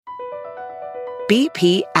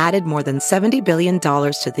BP added more than $70 billion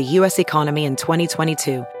to the U.S. economy in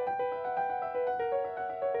 2022.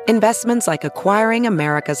 Investments like acquiring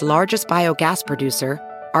America's largest biogas producer,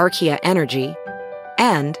 Archaea Energy,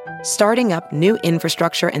 and starting up new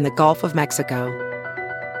infrastructure in the Gulf of Mexico.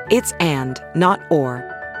 It's and, not or.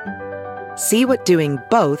 See what doing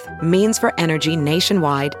both means for energy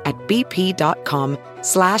nationwide at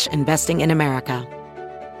bp.com/investing in America.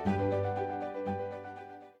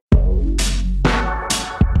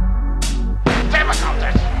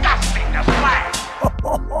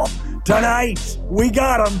 Tonight, we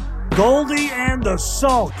got him, Goldie and the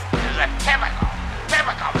Sulk. Is a typical,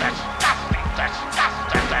 disgusting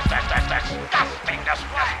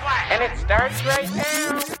display. And it starts right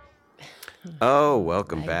now. Oh,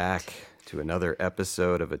 welcome back to another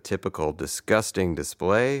episode of A Typical Disgusting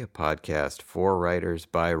Display, a podcast for writers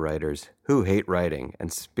by writers who hate writing.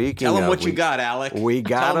 And speaking Tell of... them what you got, Alec. We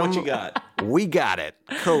got Tell them them. what you got. We got it.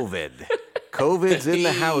 COVID. COVID's in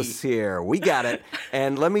the house here. We got it.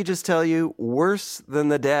 And let me just tell you, worse than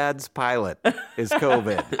the dad's pilot is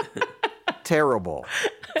COVID. Terrible.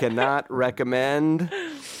 Cannot recommend.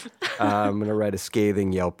 I'm going to write a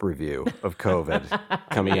scathing Yelp review of COVID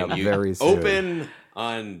coming up very soon. Open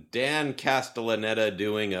on Dan Castellaneta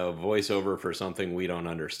doing a voiceover for something we don't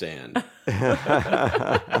understand.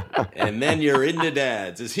 And then you're into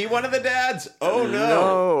dads. Is he one of the dads? Oh,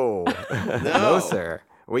 no. No, sir.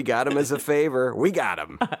 We got him as a favor. We got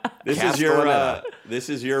him. This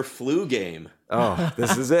is your flu game. Oh,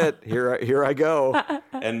 this is it. Here I go.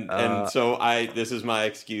 And so this is my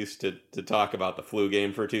excuse to talk about the flu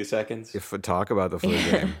game for 2 seconds. If we talk about the flu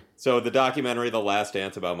game. So the documentary The Last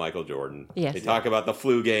Dance about Michael Jordan. Yes. They talk about the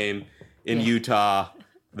flu game in Utah,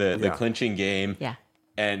 the clinching game. Yeah.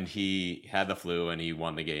 And he had the flu and he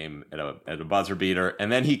won the game at a buzzer beater. And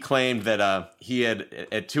then he claimed that he had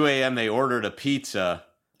at 2 a.m. they ordered a pizza.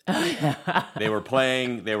 They were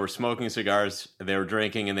playing, they were smoking cigars, they were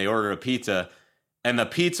drinking, and they ordered a pizza, and the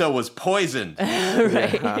pizza was poisoned.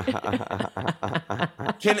 Right.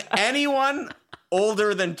 Can anyone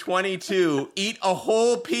older than 22 eat a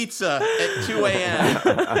whole pizza at 2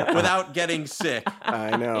 a.m. without getting sick?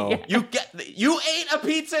 I know. You ate a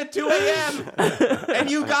pizza at 2 a.m.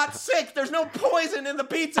 and you got sick. There's no poison in the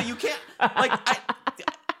pizza. You can't, I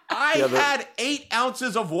had 8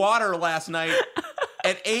 ounces of water last night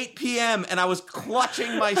at 8 p.m. and I was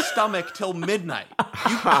clutching my stomach till midnight.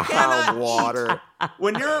 You cannot water. Eat.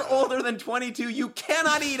 When you're older than 22, you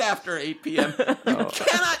cannot eat after 8 p.m. You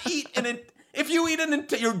cannot eat if you eat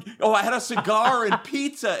I had a cigar and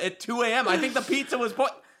pizza at 2 a.m. I think the pizza was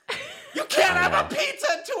You can't have a pizza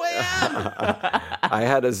at 2 a.m. I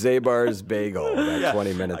had a Zabar's bagel about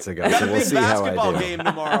 20 minutes ago, Got so a we'll big see how I basketball do. game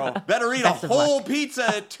tomorrow. Better eat a whole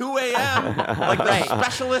pizza at 2 a.m. like the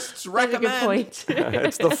specialists recommend. That's a good point.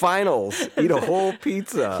 It's the finals. Eat a whole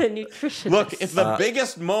pizza. The nutritionist. Look, it's the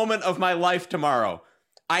biggest moment of my life tomorrow.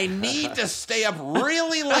 I need to stay up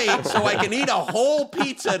really late so I can eat a whole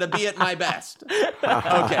pizza to be at my best.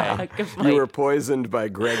 Okay. You were poisoned by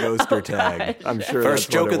Greg Ostertag. I'm sure First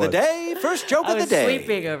that's what joke it of the was. day. First joke I of the was day.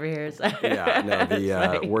 sleeping over here. So. Yeah, no,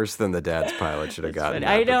 That's worse than the dad's pilot should have gotten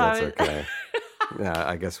funny. that, I know, but that's okay. Yeah,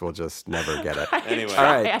 I guess we'll just never get it. Anyway. All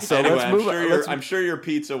right, so Anyway, let's move on. I'm sure your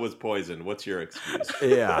pizza was poisoned. What's your excuse?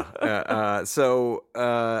 Yeah.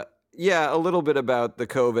 A little bit about the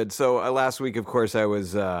COVID. So last week, of course, I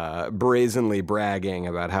was brazenly bragging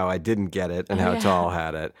about how I didn't get it and how Tal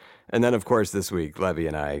had it. And then, of course, this week, Levy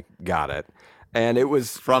and I got it. And it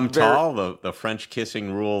was... From Tal, the French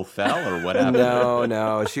kissing rule fell, or what happened?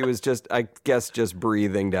 No. She was just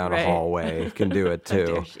breathing down a hallway can do it, too.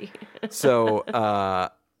 How dare she? So...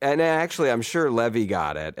 And actually, I'm sure Levy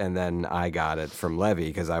got it, and then I got it from Levy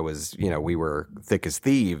because I was, we were thick as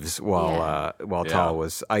thieves while Tal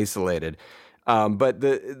was isolated. But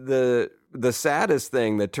the saddest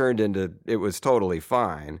thing that turned into it was totally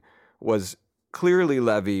fine was clearly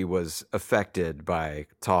Levy was affected by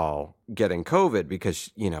Tal getting COVID because,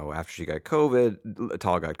 after she got COVID,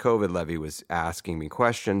 Tal got COVID, Levy was asking me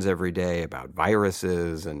questions every day about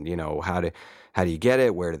viruses and, how do you get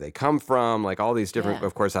it? Where do they come from? Like all these different,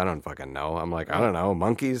 Of course, I don't fucking know. I'm like, I don't know,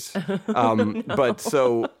 monkeys. But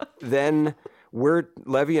so then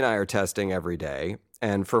Levy and I are testing every day.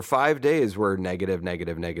 And for 5 days, we're negative.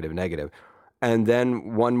 And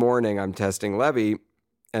then one morning I'm testing Levy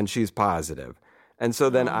and she's positive. And so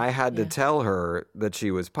then I had to tell her that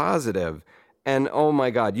she was positive. And oh my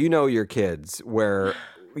God, your kids where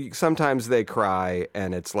sometimes they cry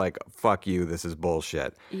and it's like, fuck you, this is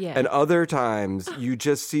bullshit. Yeah. And other times you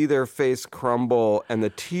just see their face crumble and the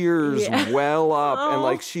tears well up and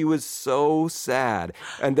like she was so sad.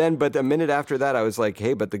 And then, but a minute after that, I was like,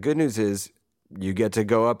 hey, but the good news is you get to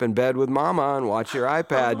go up in bed with mama and watch your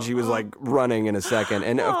iPad. She was like running in a second.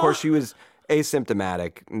 And of course she was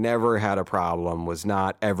asymptomatic, never had a problem, was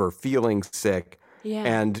not ever feeling sick. Yeah.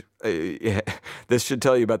 And this should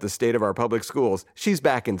tell you about the state of our public schools. She's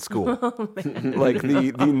back in school. Like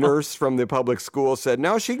the nurse from the public school said,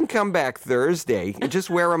 no, she can come back Thursday. You just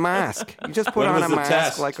wear a mask. You just put When on was a the mask.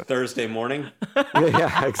 test? Like Thursday morning?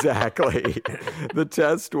 yeah, exactly. The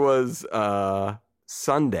test was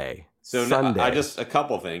Sunday. So Sunday. I just, a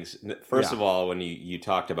couple things. First of all, when you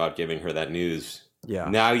talked about giving her that news,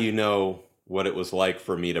 now you know what it was like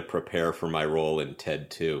for me to prepare for my role in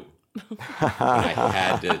Ted 2. I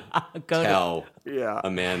had to tell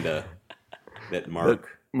Amanda that Mark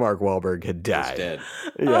Wahlberg had was died. dead.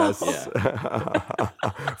 Yes.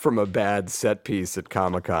 From a bad set piece at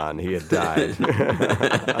Comic-Con, he had died.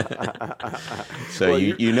 So Well,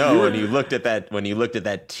 you know when you looked at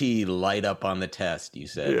that T light up on the test, you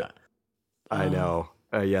said, I know.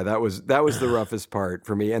 That was the roughest part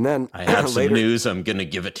for me. And then I have some later, news. I'm going to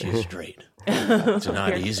give it to you straight. It's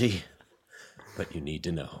not easy, but you need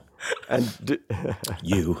to know. and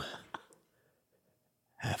You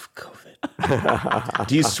have COVID.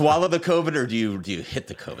 Do you swallow the COVID or do you hit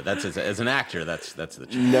the COVID? That's as an actor. That's the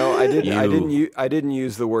truth. no, I didn't. I didn't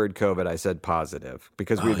use the word COVID. I said positive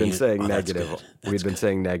because we've been saying negative. That's good. We've been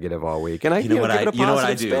saying negative all week, and I know what give it a you know what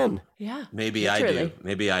I positive do? spin. Yeah. Maybe I do. literally.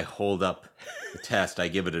 Maybe I hold up the test. I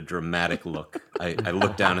give it a dramatic look. I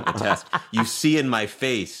look down at the test. You see in my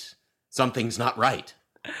face something's not right.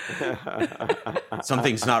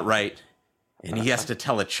 Something's not right. And he has to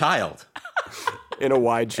tell a child. In a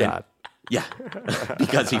wide shot. Yeah,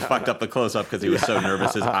 because he fucked up the close-up because he was so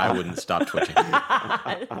nervous his eye wouldn't stop twitching.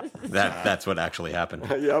 That's what actually happened.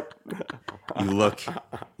 Yep. You look,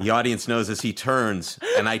 the audience knows as he turns,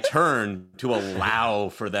 and I turn to allow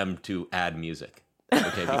for them to add music.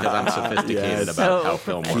 Okay, because I'm sophisticated Yes. about So how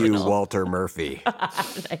film Cue works. Walter Murphy.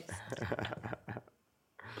 Nice.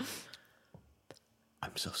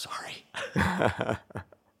 I'm so sorry.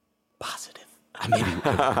 Positive. Maybe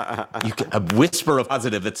a whisper of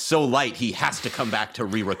positive that's so light he has to come back to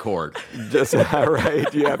re-record. Just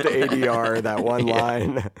right. You have to ADR that one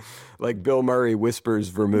line, like Bill Murray whispers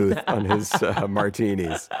vermouth on his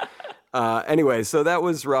martinis. Anyway, so that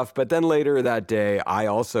was rough. But then later that day, I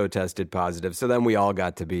also tested positive. So then we all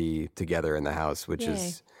got to be together in the house, which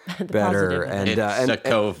is better. positive. And It's a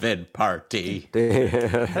COVID party.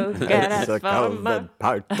 it's a COVID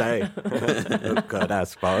party. Who could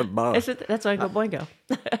ask for more? That's Oingo Boingo.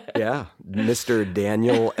 Yeah, Mr.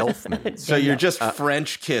 Daniel Elfman. So you're just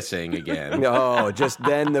French kissing again. No, just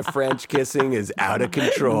then the French kissing is out of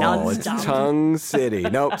control. Non-stop. It's tongue city.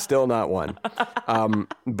 Nope, still not one.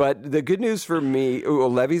 But the good news for me,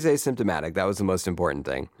 Levy's asymptomatic. That was the most important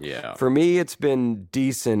thing. Yeah. For me, it's been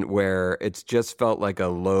decent where it's just felt like a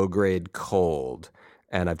low-grade cold.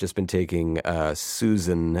 And I've just been taking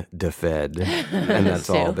Susan DeFed, and that's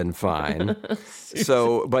all been fine.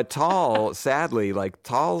 So, but Tall, sadly, like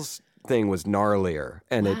Tall's thing was gnarlier,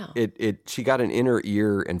 and she got an inner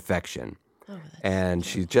ear infection, and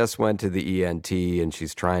she just went to the ENT, and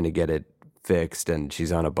she's trying to get it fixed, and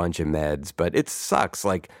she's on a bunch of meds, but it sucks.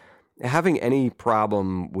 Like having any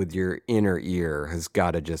problem with your inner ear has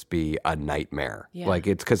got to just be a nightmare. Yeah. Like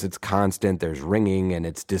it's because it's constant. There's ringing and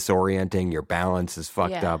it's disorienting. Your balance is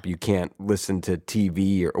fucked Yeah. up. You can't listen to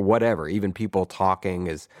TV or whatever. Even people talking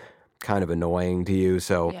is kind of annoying to you.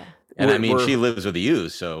 So, Yeah. And I mean, she lives with you,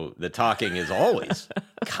 so the talking is always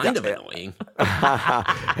kind of annoying.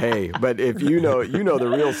 hey, but if you know the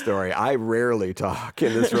real story. I rarely talk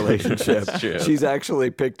in this relationship. That's true. She's actually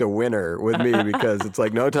picked a winner with me because it's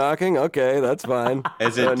like no talking. Okay, that's fine.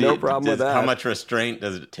 No problem with that. How much restraint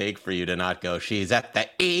does it take for you to not go, she's at the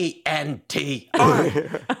ENT?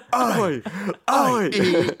 Oi,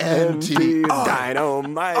 ENT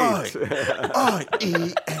dynamite.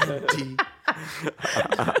 ENT.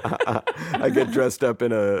 I get dressed up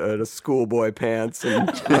in a schoolboy pants and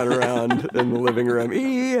run around in the living room.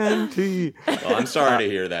 ENT. Well, I'm sorry to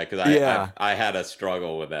hear that because Yeah. I had a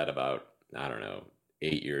struggle with that about, I don't know,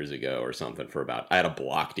 8 years ago or something I had a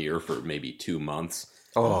blocked ear for maybe 2 months.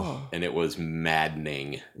 Oh, And it was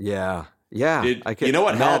maddening. yeah. You know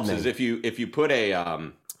what helps is if you put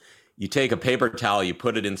you take a paper towel, you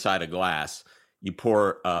put it inside a glass, you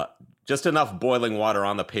pour just enough boiling water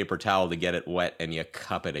on the paper towel to get it wet, and you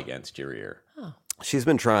cup it against your ear. She's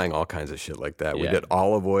been trying all kinds of shit like that. We Yeah. did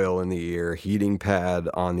olive oil in the ear, heating pad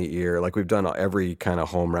on the ear. Like we've done every kind of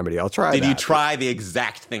home remedy. I'll try Did that. you try the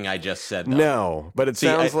exact thing I just said, though? No, but it See,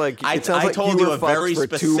 sounds like I like told you you were a very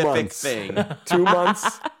fucked for 2 specific months. thing. 2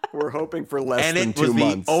 months? We're hoping for less And than it 2 was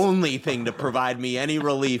months. the only thing to provide me any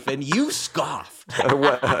relief, and you scoffed.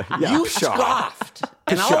 Yeah, You pshaw. scoffed.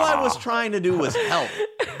 And all I Pshaw. was trying to do was help.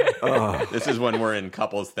 This is when we're in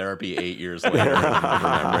couples therapy 8 years later,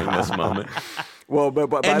 remembering this moment. Well, but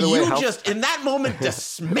by And the way, you just, in that moment,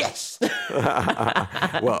 dismissed.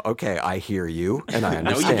 well, okay, I hear you, and I No,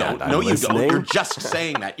 understand. you don't. I'm No, you listening. don't. You're just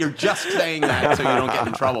saying that. You're just saying that so you don't get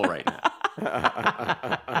in trouble right now.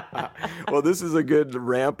 Well, this is a good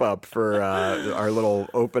ramp up for our little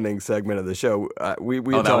opening segment of the show. We Oh,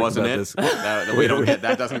 that talked wasn't about it? this.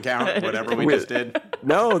 That doesn't count, whatever we just did.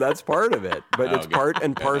 No, that's part of it, but it's Okay. part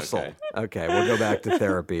and parcel. Okay, we'll go back to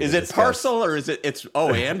therapy. Is to it discuss. parcel or is it, it's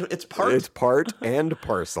part? It's part and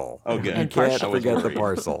parcel. Oh, good. You And can't partial. forget the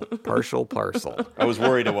parcel. Parcel. I was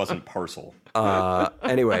worried it wasn't parcel.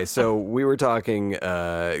 Anyway, so we were talking,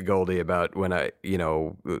 Goldie, about when I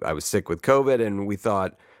was sick with COVID, and we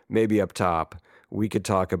thought maybe up top we could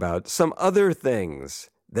talk about some other things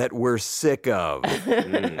that we're sick of.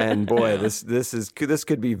 And boy, this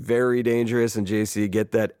could be very dangerous. And JC,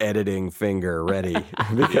 get that editing finger ready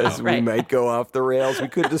because we Right. might go off the rails. We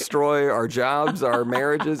could destroy our jobs, our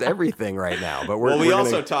marriages, everything right now. But Well, we we're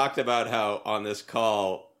also gonna, talked about how on this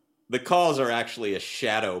call, the calls are actually a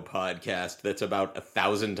shadow podcast that's about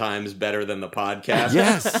 1,000 times better than the podcast.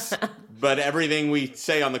 yes. But everything we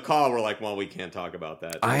say on the call, we're like, well, we can't talk about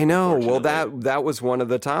that. I know. Well, unfortunately. that was one of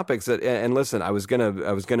the topics that. And listen, I was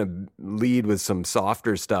gonna lead with some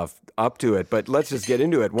softer stuff up to it, but let's just get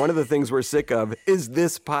into it. One of the things we're sick of is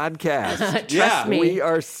this podcast. Trust Yeah, me. We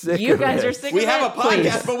are sick. You of guys it. are sick We of have it, a podcast,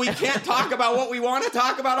 please. but we can't talk about what we want to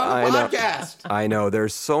talk about on I the know. podcast. I know.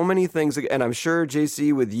 There's so many things, and I'm sure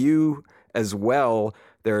JC, with you as well,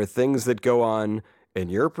 there are things that go on in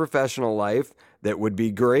your professional life that would be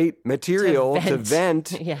great material to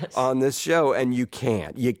vent Yes. on this show, and you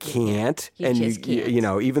can't. You can't. You and just can't.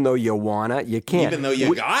 even though you wanna, you can't. Even though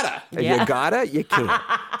you gotta. Yeah. You gotta, you can't.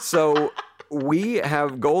 So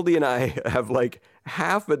Goldie and I have like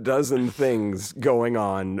half a dozen things going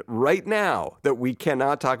on right now that we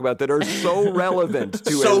cannot talk about that are so relevant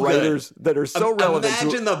to So good. writers, that are so relevant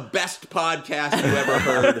Imagine the best podcast you ever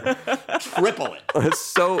heard. Triple it. to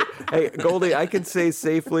so hey Goldie, I can say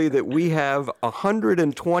safely that we have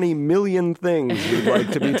 120 million things we'd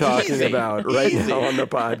like to be talking Easy. about right Easy. now on the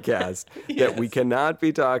podcast that we cannot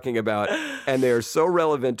be talking about, and they are so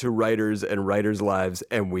relevant to writers and writers' lives,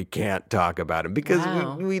 and we can't talk about them because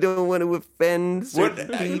Wow. we don't want to offend certain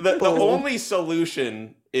The people. only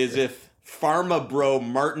solution is if Pharma Bro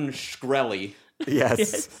Martin Shkreli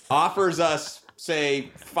Yes. offers us, say,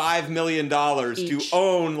 $5 million to Each.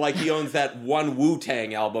 own, like he owns that one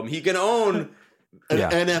Wu-Tang album. He can own an Yeah.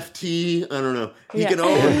 NFT. I don't know. He Yeah. can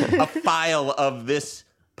own a file of this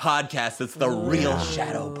podcast that's the real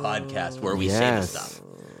Shadow podcast where we say this Yes. stuff.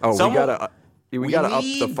 Oh, Someone- we gotta up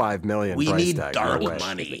need- the 5 million We price need tag. dark No way.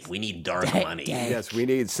 money. We need dark money. Yes,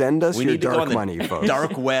 send us We your need to go dark on the money, folks.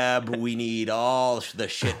 dark web. We need all the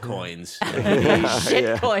shit coins.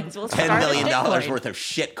 Shit coins. We'll start $10 a million shit coin. worth of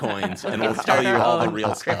shit coins, and we'll Start tell you our all the own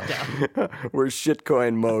real stuff. crypto. We're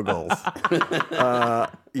shitcoin moguls.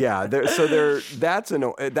 That's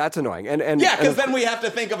annoying. And Yeah, because then we have to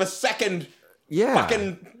think of a second yeah,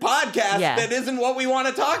 fucking podcast Yeah. that isn't what we want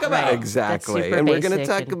to talk about. Right. exactly. super And we're going to basic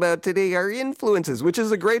talk and- about today our influences, which is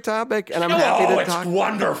a great topic, and I'm happy to it's talk.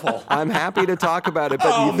 wonderful. I'm happy to talk about it, but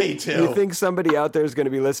Oh, you me too. You think somebody out there is going to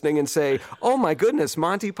be listening and say, "Oh my goodness,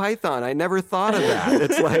 Monty Python! I never thought of that."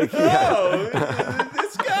 It's like, yeah, Oh,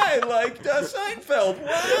 this guy liked Seinfeld.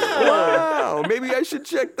 Wow. wow, maybe I should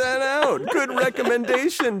check that out. Good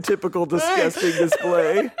recommendation. Typical disgusting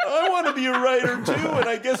display. I want to be a writer too, and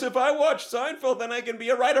I guess if I watch Seinfeld, then I can be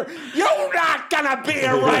a writer. You're not gonna be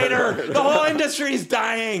a writer. The whole industry's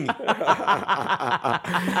dying.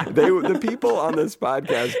 The people on this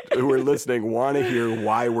podcast who are listening want to hear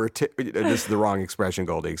why we're this is the wrong expression,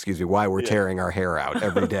 Goldie, excuse me, why we're tearing our hair out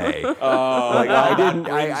every day. Like I didn't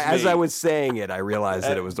as I was saying it, I realized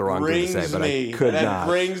that it was the wrong thing to say, but I could that not.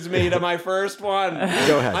 brings me to my first one.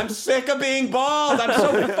 Go ahead. I'm sick of being bald. I'm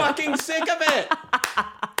so fucking sick of it.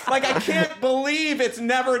 Like, I can't believe it's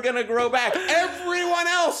never gonna grow back. Everyone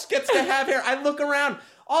else gets to have hair. I look around.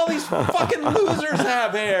 All these fucking losers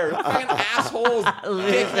have hair. Fucking assholes,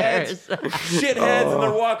 dickheads, shitheads, and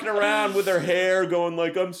they're walking around with their hair going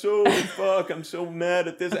like, I'm so mad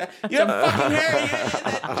at this. You have fucking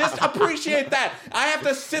hair. Just appreciate that. I have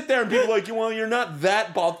to sit there and people are like, well, you're not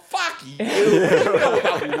that bald. Fuck you. You know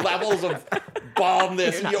about levels of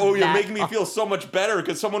baldness. You're making me feel so much better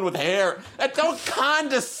because someone with hair. Don't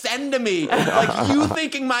condescend to me. Like, you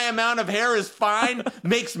thinking my amount of hair is fine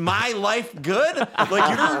makes my life good?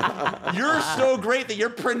 Like, you're so great that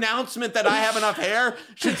your pronouncement that I have enough hair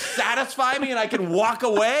should satisfy me and I can walk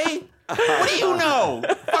away? What do you know?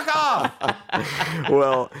 Fuck off.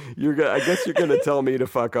 Well, I guess you're going to tell me to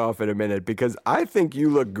fuck off in a minute because I think you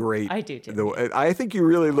look great. I do too. I think you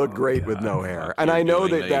really look great with no hair. And I know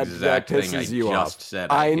that pisses you off.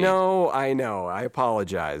 I know. I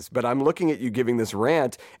apologize. But I'm looking at you giving this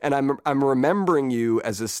rant and I'm remembering you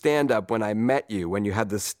as a stand-up when I met you, when you had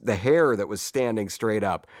the hair that was standing straight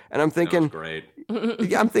up. And I'm thinking, great.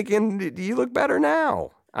 I'm thinking, you look better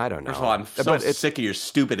now. I don't know. First of all, I'm so sick of your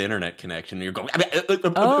stupid internet connection. You're going.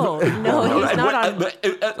 Oh no, he's not on.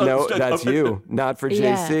 No, that's you. Not for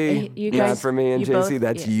JC. You guys, not for me and JC. both,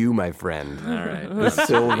 that's you, my friend. All right. The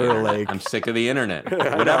Silver Lake. I'm sick of the internet.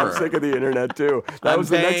 Whatever. I'm sick of the internet too. That was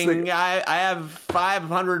the next thing. I have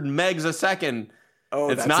 500 megs a second. Oh,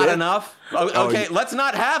 it's not enough? Okay, let's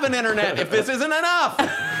not have an internet if this isn't enough.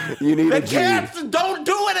 You need a G. Don't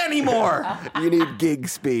do it anymore. You need gig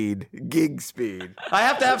speed. I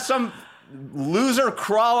have to have some loser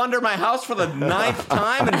crawl under my house for the 9th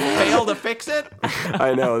time and fail to fix it?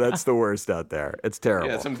 I know, that's the worst out there. It's terrible.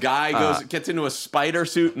 Yeah, some guy gets into a spider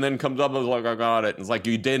suit and then comes up and is like, I got it. And it's like,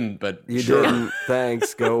 you didn't, but you didn't.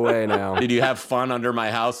 Thanks. Go away now. Did you have fun under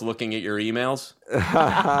my house looking at your emails?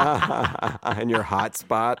 And your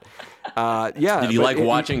hotspot? Yeah. Did you like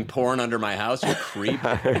watching porn under my house, you creep?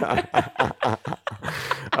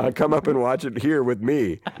 Come up and watch it here with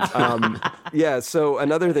me. Yeah, so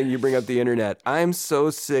another thing, you bring up the internet. I'm so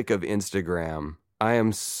sick of Instagram. I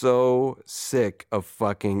am so sick of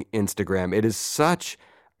fucking Instagram. It is such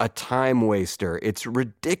a time waster. It's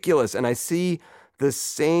ridiculous. And I see the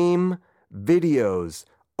same videos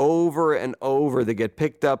over and over that get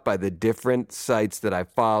picked up by the different sites that I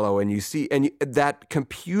follow. And you see, that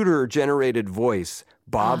computer generated voice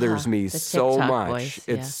bothers me so much. Voice,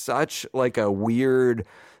 yeah. It's such like a weird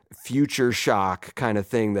future shock kind of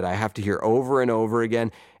thing that I have to hear over and over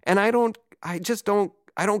again. And I don't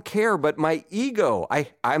care, but my ego,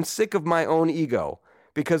 I'm sick of my own ego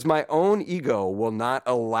because my own ego will not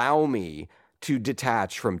allow me to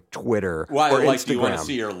detach from Twitter or Instagram. Do you want to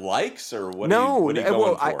see your likes or what? No, are you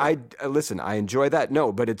going for? I listen, I enjoy that.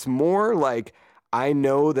 No, but it's more like I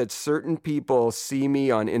know that certain people see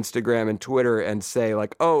me on Instagram and Twitter and say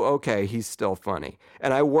like, "Oh, okay, he's still funny,"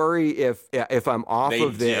 and I worry if I'm off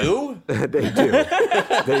of there. They do.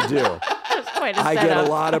 They do. I get a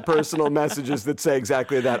lot of personal messages that say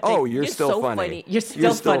exactly that. Oh, you're still so funny. You're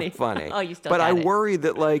still funny. funny. Oh, you still. But I worry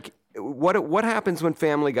that like, what happens when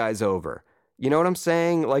Family Guy's over? You know what I'm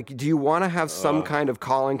saying? Like, do you want to have some kind of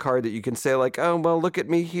calling card that you can say like, oh, well, look at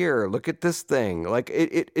me here. Look at this thing. Like,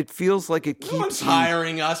 it feels like it keeps... No one's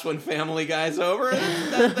hiring us when Family Guy's over.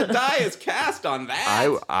 The die is cast on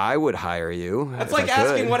that. I would hire you. That's like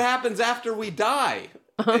asking what happens after we die.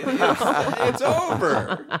 It's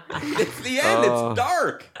over. It's the end. It's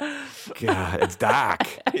dark. God, it's dark.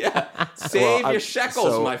 Yeah. Save your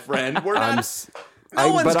shekels, my friend. We're not...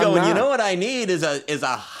 No one's going, you know what I need is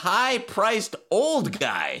a high-priced old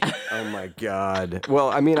guy. Oh, my God. Well,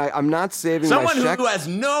 I mean, I'm not saving someone who has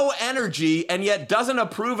no energy and yet doesn't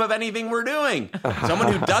approve of anything we're doing. Someone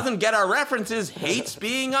who doesn't get our references, hates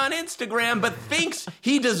being on Instagram, but thinks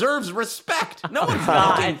he deserves respect. No one's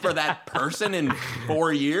looking for that person in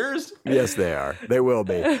 4 years. Yes, they are. They will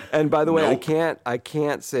be. And by the way, I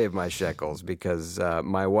can't save my shekels because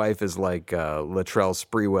my wife is like Latrell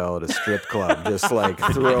Sprewell at a strip club, just like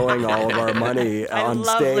throwing all of our money on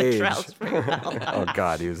stage. I love Latrell Sprewell. Oh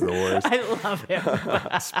God, he was the worst. I love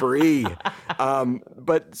him. Spree.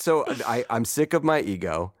 But so I'm sick of my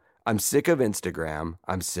ego. I'm sick of Instagram.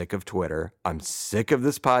 I'm sick of Twitter. I'm sick of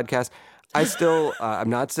this podcast. I still,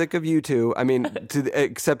 I'm not sick of you two. I mean,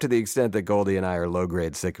 except to the extent that Goldie and I are low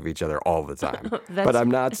grade sick of each other all the time. But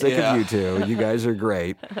I'm not sick of you two. You guys are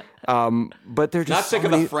great. But they're just not sick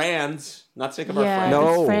of the friends. Not sick of our friends.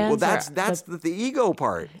 No, well, that's the ego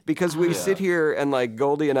part because we sit here and like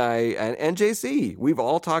Goldie and I and JC, we've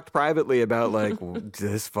all talked privately about like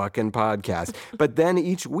this fucking podcast. But then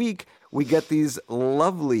each week we get these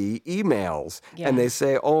lovely emails and they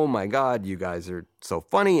say, "Oh my God, you guys are so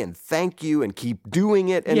funny and thank you and keep doing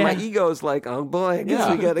it." And my ego's like, "Oh boy, I guess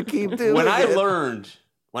we got to keep doing it." When I learned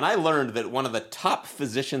when I learned that one of the top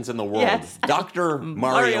physicians in the world, Yes. Dr.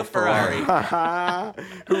 Mario Ferrari,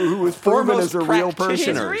 who was proven as a real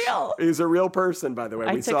person. He's real. He's a real person, by the way.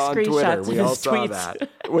 I We took saw on Twitter. screenshots We of all his saw tweets. that.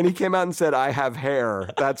 When he came out and said, "I have hair,"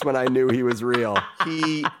 that's when I knew he was real.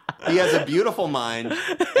 he has a beautiful mind,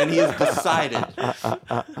 and he has decided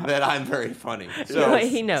that I'm very funny. So,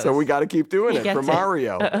 He knows. So we got to keep doing it gets for it.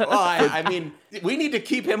 Mario. well, I mean, we need to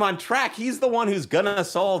keep him on track. He's the one who's gonna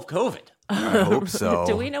solve COVID. I hope so.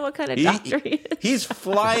 Do we know what kind of doctor he is? He's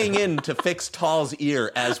flying in to fix Tall's ear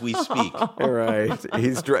as we speak. All right.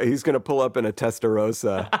 He's going to pull up in a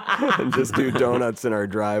Testarossa and just do donuts in our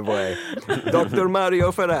driveway. Dr.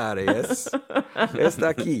 Mario Ferrari,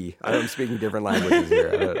 está aquí. I'm speaking different languages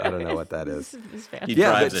here. I don't know what that is. He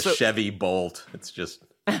Yeah, drives but a Chevy Bolt. It's just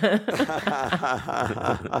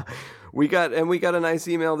We got a nice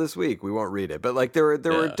email this week. We won't read it, but like there were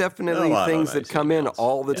definitely A lot of things that nice come in emails.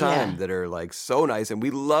 all the time Yeah. that are like so nice, and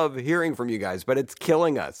we love hearing from you guys. But it's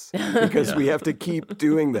killing us because we have to keep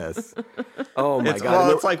doing this. Oh my god!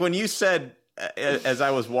 Well, it's like when you said, as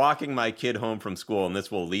I was walking my kid home from school, and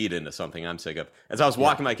this will lead into something I'm sick of. As I was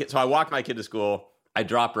walking my kid, so I walked my kid to school. I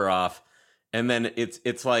dropped her off. And then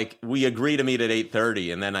it's like we agree to meet at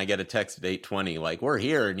 8:30, and then I get a text at 8:20, like, we're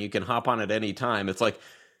here and you can hop on at any time. It's like,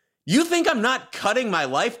 you think I'm not cutting my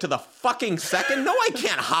life to the fucking second? No, I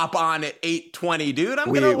can't hop on at 8:20, dude.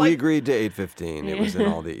 we agreed to 8:15. It was in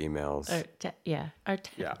all the emails. Our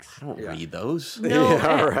text. I don't read those. No. Yeah,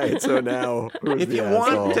 all right. So now, who's If the you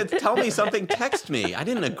asshole? want to tell me something, text me. I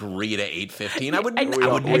didn't agree to 8:15. I would We never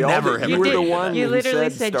all have did. You were the agreed to one You who literally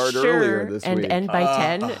said said start sure earlier this and week. end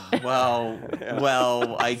by 10.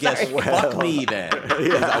 Well, I guess fuck me then.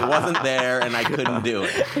 'Cause I wasn't there and I couldn't do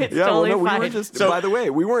it. It's Yeah, totally well, no, we fine. were just. By the way,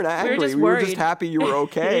 we weren't angry. just We were just worried. happy you were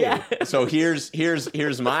okay. Yeah. So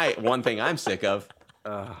here's my one thing I'm sick of: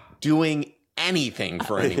 doing anything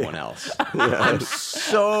for anyone else. I'm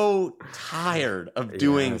so tired of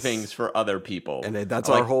doing Yes. things for other people, And that's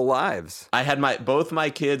Like, our whole lives. I had both my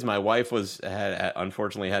kids. My wife had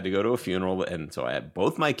unfortunately had to go to a funeral, and so I had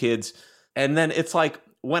both my kids. And then it's like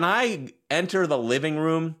when I enter the living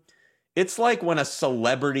room, it's like when a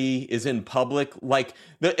celebrity is in public. Like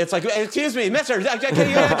it's like, excuse me, Mister, can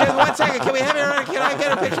you 1 second? Can we have your? Can I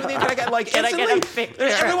get a picture with you? Can I get Can I get a instantly? picture?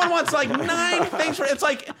 Everyone wants like 9 things for. It's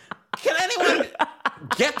like, can anyone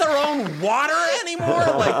get their own water anymore?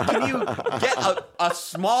 Like, can you get a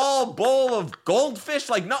small bowl of goldfish?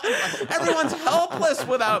 Like, no, everyone's helpless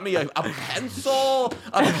without me. A pencil,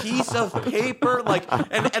 a piece of paper, like,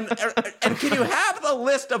 and can you have the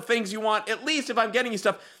list of things you want? At least if I'm getting you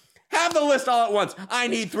stuff, have the list all at once. I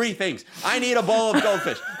need 3 things. I need a bowl of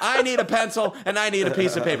goldfish. I need a pencil, and I need a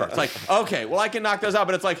piece of paper. It's like, okay, well, I can knock those out,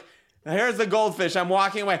 but it's like, here's the goldfish. I'm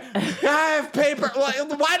walking away. I have paper.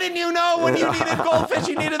 Why didn't you know when you needed goldfish,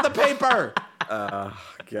 you needed the paper? God.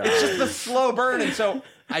 It's just the slow burn. And so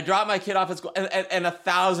I drop my kid off at school, and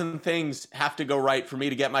 1,000 things have to go right for me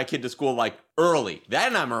to get my kid to school, like, early.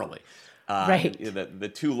 Then I'm early. Right. The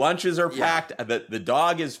 2 lunches are packed. The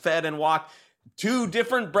dog is fed and walked. 2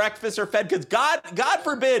 different breakfasts are fed because God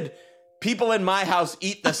forbid people in my house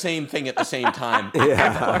eat the same thing at the same time.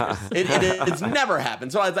 Yeah. It's never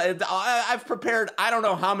happened. So I've prepared I don't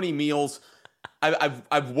know how many meals.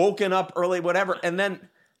 I've woken up early, whatever, and then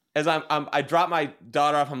as I drop my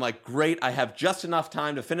daughter off, I'm like, great, I have just enough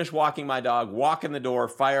time to finish walking my dog, walk in the door,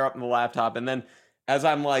 fire up the laptop, and then as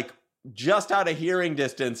I'm like just out of hearing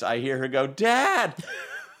distance, I hear her go, Dad.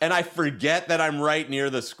 And I forget that I'm right near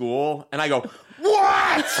the school, and I go,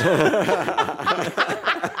 what?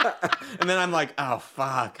 And then I'm like, oh,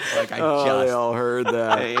 fuck. Like, They all heard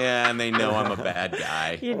that. Yeah, and they know I'm a bad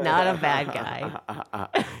guy. You're not a bad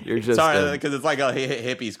guy. You're just Sorry, because it's like a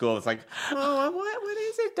hippie school. It's like, oh, what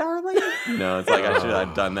is it, darling? No, it's like I should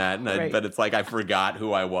have done that. And Right. but it's like I forgot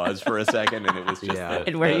who I was for a second, and it was just Yeah.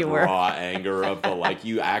 And where the you were. raw anger of the, like,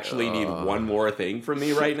 you actually need one more thing from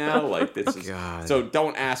me right now? Like, this is... God. So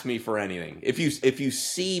don't ask me for anything. If you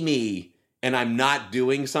see me and I'm not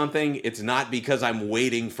doing something, it's not because I'm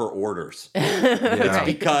waiting for orders. It's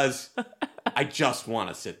because I just want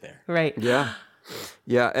to sit there. Right. Yeah.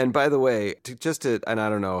 Yeah, and by the way, and I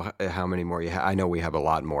don't know how many more you have. I know we have a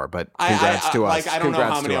lot more, but congrats to us. Like, I don't know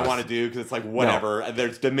Congrats how many to I us. want to do because it's like, whatever.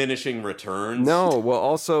 There's diminishing returns. No, well,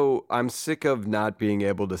 also, I'm sick of not being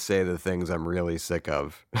able to say the things I'm really sick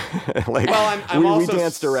of. Like, Well, I'm we also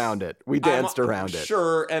danced around it. We danced around it.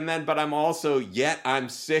 Sure, but I'm also, I'm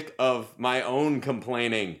sick of my own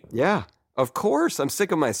complaining. Yeah, of course. I'm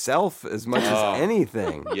sick of myself as much as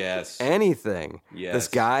anything. Yes. Anything. Yes. This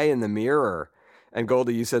guy in the mirror. And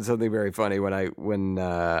Goldie, you said something very funny when I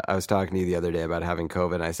was talking to you the other day about having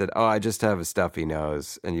COVID. And I said, "Oh, I just have a stuffy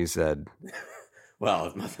nose," and you said,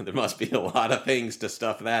 "Well, there must be a lot of things to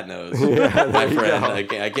stuff that nose, my friend.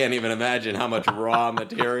 I can't even imagine how much raw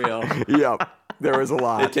material. Yep, there was a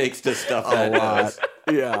lot. It takes to stuff that nose.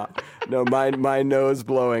 Yeah. No, my nose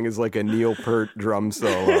blowing is like a Neil Peart drum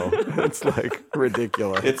solo. It's like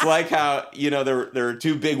ridiculous. It's like how, there are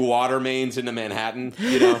two big water mains into Manhattan,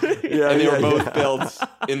 and they were both built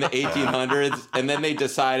in the 1800s. And then they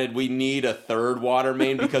decided we need a third water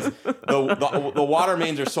main because the water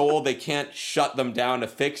mains are so old they can't shut them down to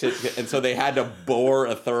fix it. And so they had to bore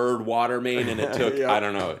a third water main. And it took, I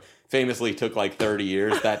don't know, famously took like 30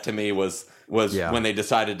 years. That to me was when they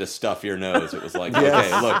decided to stuff your nose. It was like,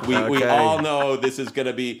 okay, look, we all know this is going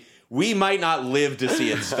to be, we might not live to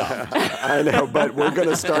see it stuffed. I know, but we're going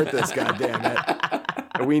to start this,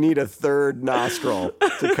 goddammit. We need a third nostril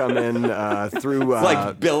to come in through... It's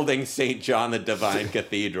like building St. John the Divine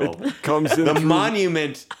Cathedral. Comes in the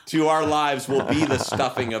monument to our lives will be the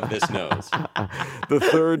stuffing of this nose. The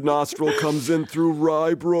third nostril comes in through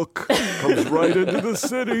Rybrook, comes right into the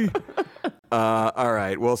city. All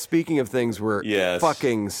right. Well, speaking of things we're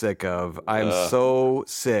fucking sick of, I'm so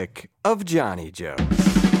sick of Johnny jokes.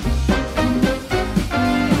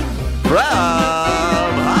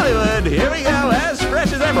 From Hollywood, here we go, as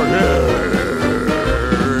fresh as ever.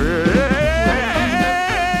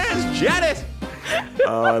 Here's Janet.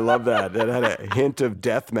 Oh, I love that. That had a hint of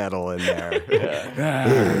death metal in there.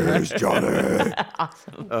 Here's Johnny.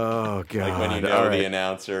 Awesome. Oh, God. Like when you know the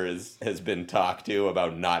announcer has been talked to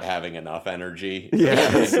about not having enough energy.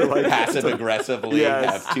 Yes. Like, passive-aggressively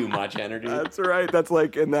have too much energy. That's right. That's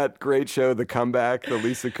like in that great show, The Comeback, the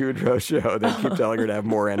Lisa Kudrow show. They keep telling her to have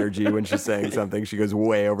more energy when she's saying something. She goes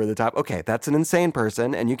way over the top. Okay, that's an insane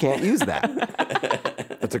person, and you can't use that.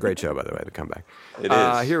 That's a great show, by the way, The Comeback. It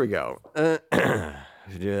is. Here we go.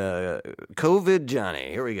 COVID Johnny.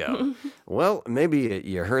 Here we go. Well, maybe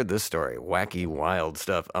you heard this story. Wacky, wild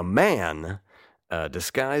stuff. A man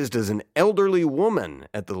disguised as an elderly woman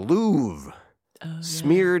at the Louvre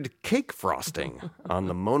smeared cake frosting on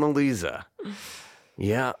the Mona Lisa.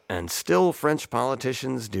 Yeah, and still French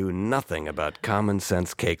politicians do nothing about common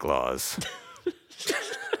sense cake laws.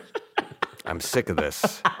 I'm sick of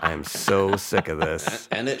this. I am so sick of this.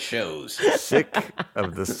 And it shows. Sick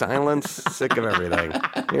of the silence, sick of everything.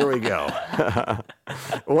 Here we go.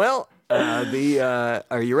 Well, are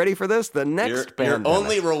you ready for this? The next pandemic. Your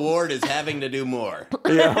only reward is having to do more.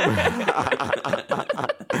 Yeah.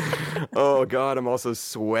 Oh, God, I'm also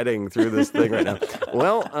sweating through this thing right now.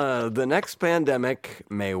 Well, the next pandemic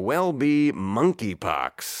may well be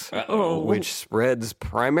monkeypox, which spreads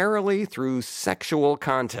primarily through sexual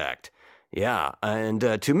contact. Yeah,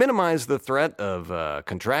 and to minimize the threat of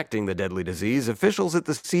contracting the deadly disease, officials at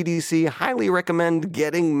the CDC highly recommend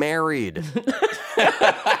getting married.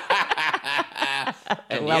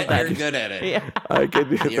 And yet you're good at it. Yeah. I can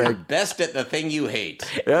do You're that. best at the thing you hate.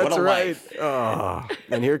 That's what a right. life. Oh,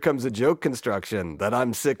 and here comes a joke construction that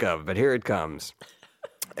I'm sick of, but here it comes.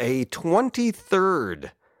 A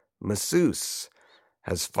 23rd masseuse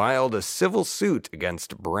has filed a civil suit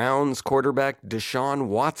against Browns quarterback Deshaun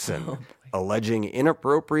Watson, alleging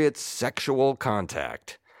inappropriate sexual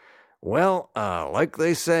contact. Well, like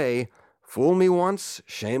they say, fool me once,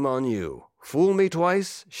 shame on you. Fool me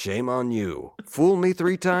twice, shame on you. Fool me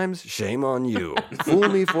 3 times, shame on you. Fool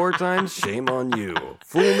me 4 times, shame on you.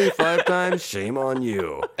 Fool me 5 times, shame on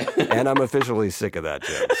you. And I'm officially sick of that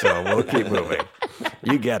joke, so we'll keep moving.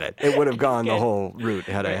 You get it. It would have gone the whole route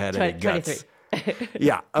had I had any guts. 23.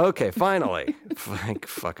 Yeah, okay, finally. Thank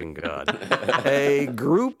fucking God. A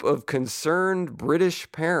group of concerned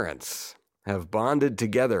British parents have bonded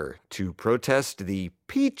together to protest the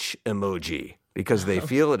peach emoji because they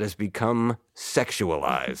feel it has become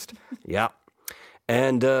sexualized. Yeah.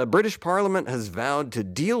 And British Parliament has vowed to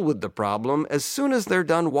deal with the problem as soon as they're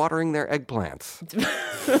done watering their eggplants.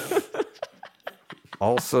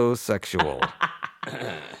 Also sexual.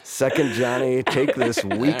 Second, Johnny, take this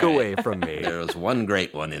week away from me. There was one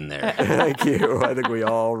great one in there. Thank you. I think we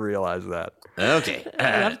all realize that. Okay.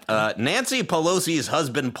 Nancy Pelosi's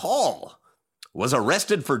husband, Paul, was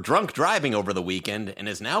arrested for drunk driving over the weekend and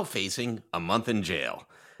is now facing a month in jail.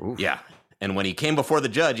 Oof. Yeah. And when he came before the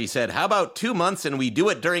judge, he said, "How about 2 months and we do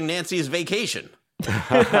it during Nancy's vacation?" Doesn't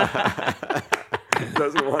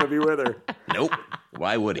want to be with her. Nope.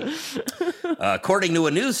 Why would he? According to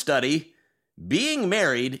a news study, being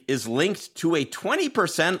married is linked to a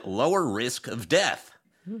 20% lower risk of death.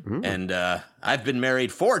 And I've been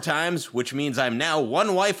married 4 times, which means I'm now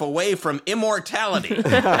 1 wife away from immortality.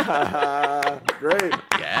 Great.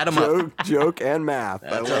 Yeah, add 'em up. Joke and math.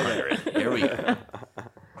 That's all right. Here we go.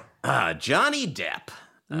 Johnny Depp.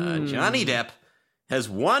 Johnny Depp has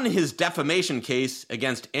won his defamation case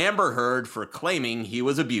against Amber Heard for claiming he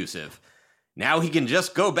was abusive. Now he can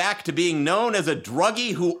just go back to being known as a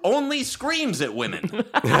druggie who only screams at women.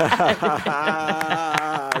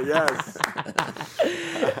 Yes.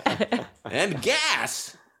 And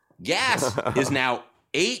gas is now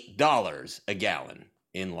 $8 a gallon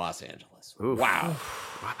in Los Angeles. Wow.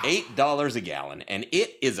 $8 a gallon, and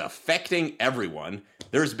it is affecting everyone.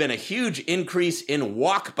 There's been a huge increase in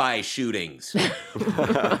walk-by shootings.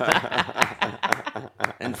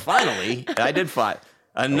 And finally, I did find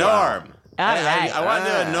a Norm. I want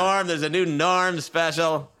to do a Norm. There's a new Norm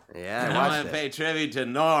special. Yeah, I want to pay tribute to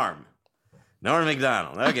Norm. Norm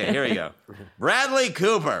MacDonald. Okay, here we go. Bradley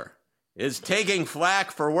Cooper is taking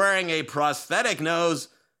flack for wearing a prosthetic nose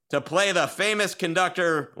to play the famous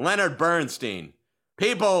conductor Leonard Bernstein.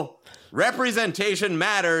 People, representation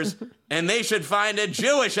matters, and they should find a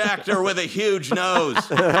Jewish actor with a huge nose.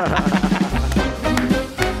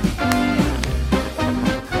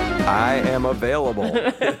 I am available.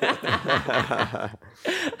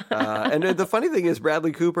 And the funny thing is,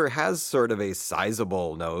 Bradley Cooper has sort of a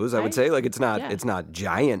sizable nose. I would say, like, it's not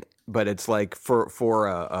giant, but it's like for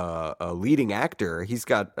a leading actor, he's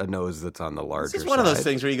got a nose that's on the larger side. It's one of those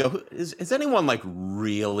things where you go, is anyone like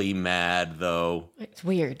really mad though? It's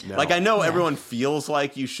weird. No. Like, I know everyone feels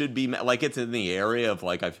like you should be mad. Like, it's in the area of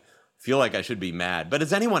like, I feel like I should be mad, but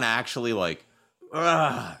is anyone actually like,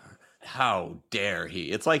 ugh, how dare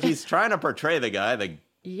he? It's like he's trying to portray the guy. The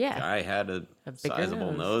guy had a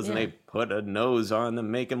sizable nose, and they put a nose on to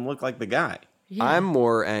make him look like the guy. Yeah. I'm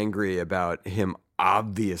more angry about him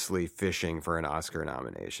obviously fishing for an Oscar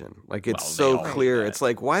nomination. Like, it's so clear. It's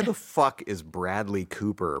like, why the fuck is Bradley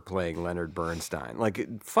Cooper playing Leonard Bernstein?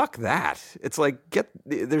 Like, fuck that. It's like,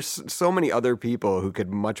 there's so many other people who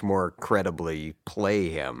could much more credibly play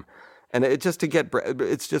him. And it's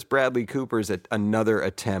just Bradley Cooper's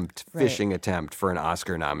another fishing attempt for an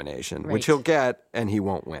Oscar nomination, which he'll get, and he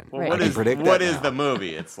won't win. Well, what is the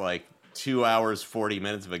movie? It's like 2 hours, 40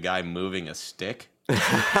 minutes of a guy moving a stick.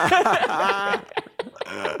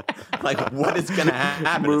 Like, what is going to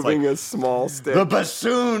happen? Moving a small stick. The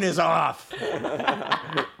bassoon is off.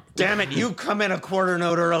 Damn it, you come in a quarter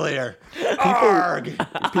note earlier.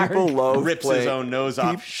 People love rips his own nose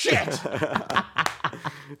off. Shit.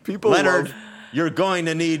 Leonard, you're going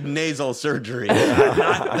to need nasal surgery.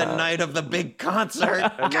 Not the night of the big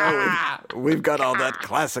concert. We've got all that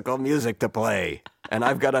classical music to play, and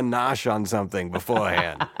I've got a nosh on something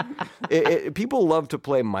beforehand. People love to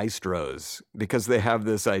play maestros because they have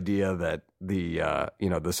this idea that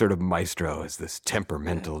the sort of maestro is this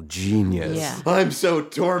temperamental genius. Yeah. I'm so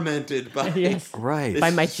tormented by Yes. Right. By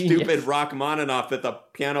my stupid genius. Rachmaninoff that the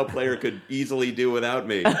piano player could easily do without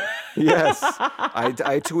me. Yes.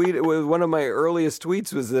 I tweeted, one of my earliest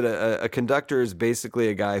tweets was that a conductor is basically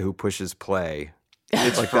a guy who pushes play.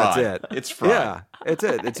 It's like fraud. That's it. It's fraud. Yeah, it's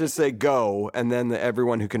it. It's just say go, and then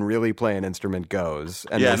everyone who can really play an instrument goes.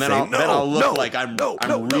 And Yeah, they and then say, I'll look like I'm no.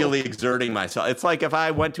 really exerting myself. It's like if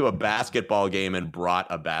I went to a basketball game and brought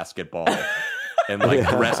a basketball and like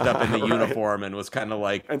dressed up in the uniform and was kind of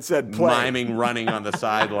like And said, "Play." miming running on the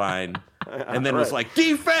sideline. And then was like,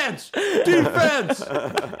 defense! Defense!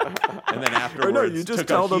 And then afterwards you just took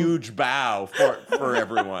tell a them- huge bow for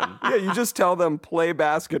everyone. Yeah, you just tell them play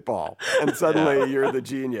basketball, and suddenly you're the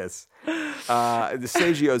genius. The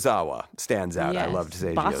Seiji Ozawa stands out. I Yes. loved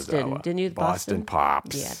Seiji Boston. Ozawa. Didn't you? Boston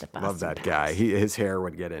Pops. Yeah, the Boston Love that Pops. guy. His hair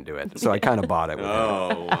would get into it, so I kind of bought it with him.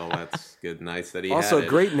 Oh, well, that's good. Nice that he Also, had it.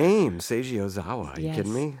 great name, Seiji Ozawa. Are you Yes.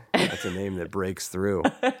 kidding me? That's a name that breaks through.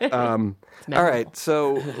 All right,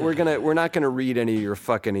 so we're not gonna read any of your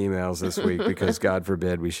fucking emails this week because God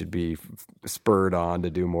forbid we should be spurred on to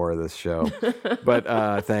do more of this show.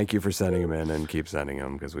 But thank you for sending them in and keep sending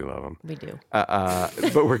them because we love them. We do.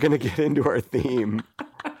 But we're gonna get into our theme.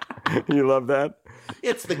 You love that?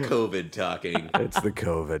 It's the COVID talking. It's the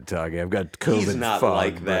COVID talking. I've got COVID. He's not fog,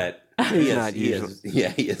 like but that. He's not usually.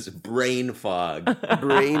 He has brain fog.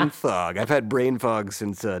 Brain fog. I've had brain fog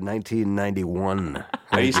since 1991.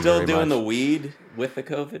 Are you still doing the? the weed with the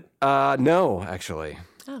COVID? No, actually.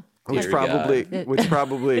 Oh. Which Dear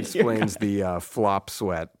probably explains the flop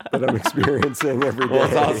sweat that I'm experiencing every day. Well,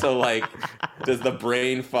 it's also like, does the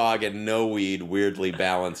brain fog and no weed weirdly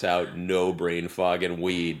balance out no brain fog and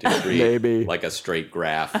weed to create Maybe. like a straight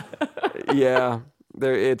graph? Yeah.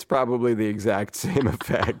 It's probably the exact same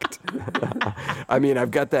effect. I mean,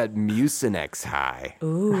 I've got that Mucinex high.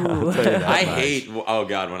 Ooh. I hate. Oh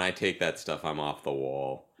God, when I take that stuff, I'm off the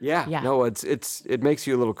wall. Yeah. Yeah. No, it makes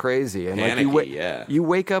you a little crazy. And Panicky, you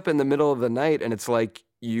wake up in the middle of the night and it's like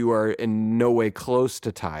you are in no way close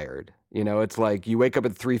to tired. You know, it's like you wake up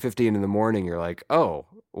at 3:15 in the morning, you're like, "Oh,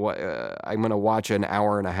 I'm going to watch an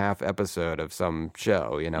hour and a half episode of some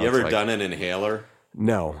show," you know. You ever done an inhaler?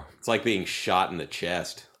 No. It's like being shot in the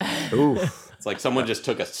chest. Oof. It's like someone just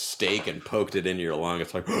took a steak and poked it into your lung.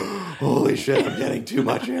 It's like, holy shit, I'm getting too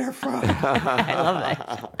much air from. I love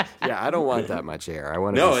that. Yeah, I don't want that much air. I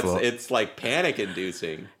want to No, be slow. it's like panic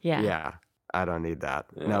inducing. Yeah. Yeah, I don't need that.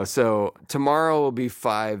 Yeah. No, so tomorrow will be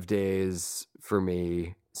 5 days for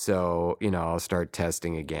me. So, you know, I'll start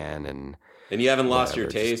testing again and And you haven't lost your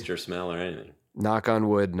Whatever, taste or smell or anything. knock on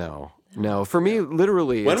wood, no. No, for me,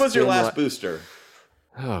 literally. When it's was your been last booster?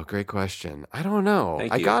 Oh, great question. I don't know.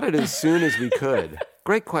 Thank I you. got it as soon as we could.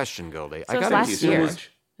 Great question, Goldie. So I it's got it last as soon year. as. It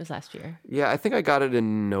was last year. Yeah, I think I got it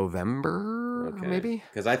in November, maybe.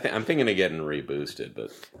 Because I'm thinking of getting reboosted,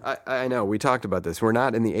 but I know. We talked about this. We're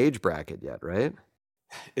not in the age bracket yet, right?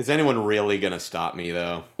 is anyone really going to stop me,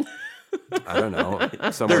 though? I don't know.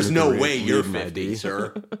 Someone There's who no can way you're read my 50, D.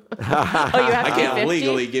 sir. Oh, you have I to be can't 50?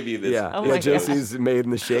 legally give you this. Yeah, Oh yeah. my Jesse's made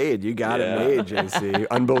in the shade. You got Yeah. it made, JC.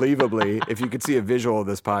 Unbelievably, if you could see a visual of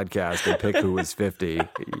this podcast and pick who was 50,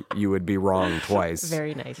 you would be wrong twice.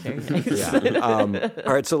 Very nice. Very nice. Yeah.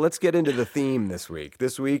 All right, so let's get into the theme this week.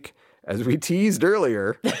 This week, as we teased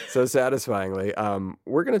earlier so satisfyingly,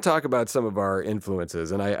 we're going to talk about some of our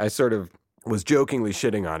influences. And I sort of was jokingly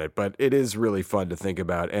shitting on it, but it is really fun to think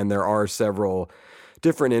about. And there are several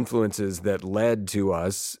different influences that led to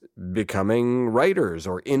us becoming writers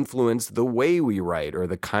or influenced the way we write or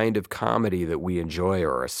the kind of comedy that we enjoy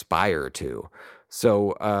or aspire to.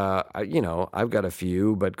 So, I've got a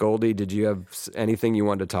few, but Goldie, did you have anything you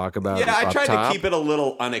wanted to talk about? Yeah, I up tried top? to keep it a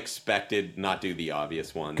little unexpected, not do the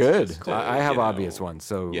obvious ones. Good. just to, I have you know, obvious ones,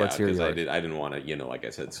 so Yeah, let's hear because yours. I didn't want to, like I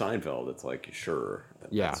said, Seinfeld. It's like, sure,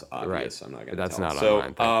 Yeah, that's obvious. right. I'm not going to That's tell. not so, on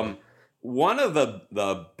mine, thankfully. one of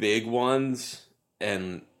the big ones,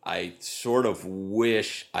 and I sort of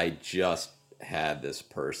wish I just had this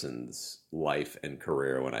person's life and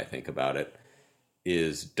career when I think about it,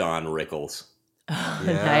 is Don Rickles.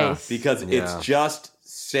 Nice. Because Yeah. it's just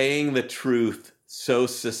saying the truth so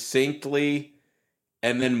succinctly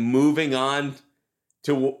and then moving on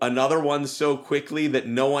to another one so quickly that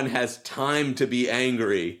no one has time to be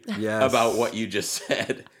angry Yes. about what you just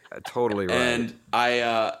said. Totally right. And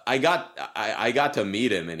I got to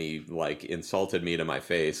meet him, and he like insulted me to my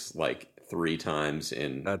face like 3 times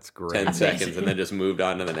in That's great. 10 seconds, and then just moved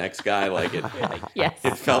on to the next guy. Like Yes.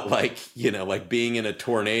 it felt like, like being in a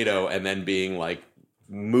tornado and then being like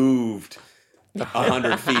moved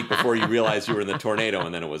 100 feet before you realized you were in the tornado,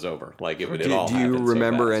 and then it was over. Like it all Do you happened so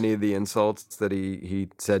remember fast. any of the insults that he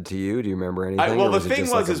said to you? Do you remember anything? Well, or the it thing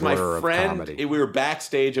just like a is my blur of friend, comedy? we were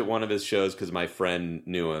backstage at one of his shows because my friend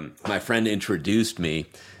knew him. My friend introduced me,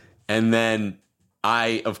 and then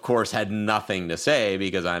I, of course, had nothing to say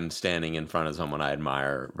because I'm standing in front of someone I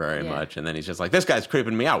admire very much. And then he's just like, this guy's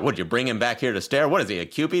creeping me out. Would you bring him back here to stare? What is he, a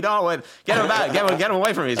Cupid? Oh, get him back. Get him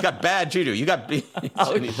away from me. He's got bad juju. You got...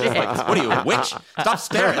 and he's just like, what are you, a witch? Stop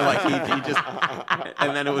staring. Like, he just...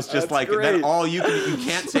 And then it was just like, great. then you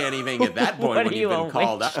can't say anything at that point What when are you've you, been a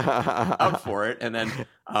called up for it. And then,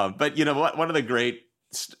 but you know what? One of the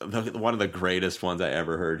greatest ones I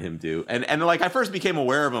ever heard him do. And like I first became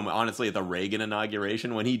aware of him, honestly, at the Reagan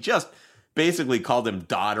inauguration when he just basically called him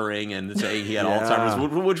doddering and saying he had Yeah.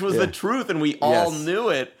 Alzheimer's, which was the truth, and we all knew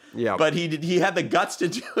it. Yeah. But he had the guts to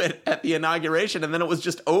do it at the inauguration, and then it was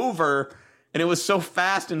just over, and it was so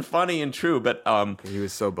fast and funny and true. But He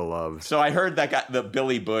was so beloved. so I heard that guy, the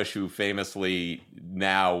Billy Bush, who famously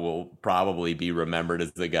now will probably be remembered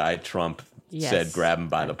as the guy Trump said grab him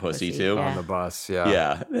by the pussy to. yeah. On the bus, yeah.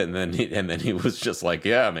 Yeah, and then he was just like,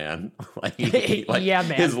 "Yeah, man," like, Yeah,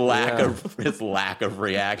 man. His lack of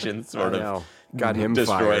reaction sort I of know. Got him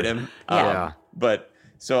destroyed fired. him. Yeah. But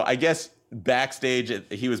so I guess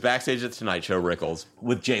he was backstage at Tonight Show, Rickles,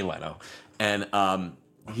 with Jay Leno, and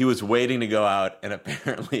he was waiting to go out, and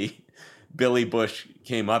apparently Billy Bush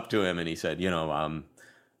came up to him and he said, Mr.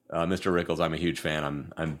 Rickles, I'm a huge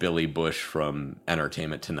fan. I'm Billy Bush from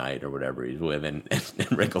Entertainment Tonight or whatever he's with. And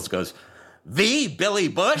Rickles goes, the Billy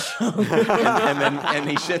Bush? and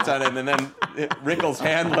he shits on him. And then Rickles'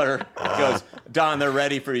 handler goes, Don, they're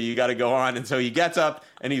ready for you. You got to go on. And so he gets up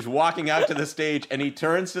and he's walking out to the stage and he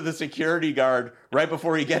turns to the security guard right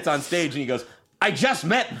before he gets on stage and he goes, I just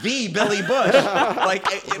met the Billy Bush. Like,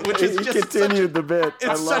 which is He just continued the bit.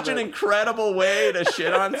 I It's love such an it. incredible way to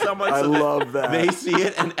shit on someone. I So love that. they see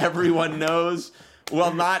it and everyone knows,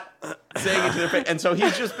 while not saying it to their face. And so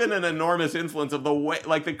he's just been an enormous influence of the way,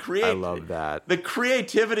 like I love that. the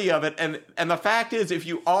creativity of it, and the fact is, if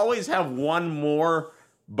you always have one more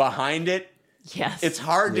behind it, Yes. it's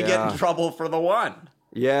hard to get Yeah. in trouble for the one.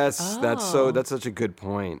 Yes, that's Oh. such a good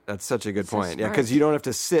point. That's such a good So point. Yeah, smart. because you don't have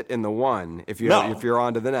to sit in the one if No. if you're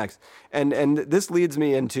on to the next. And this leads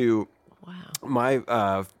me into Wow.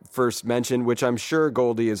 my first mention, which I'm sure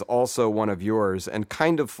Goldie is also one of yours, and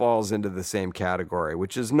kind of falls into the same category,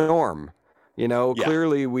 which is Norm. You know, Yeah.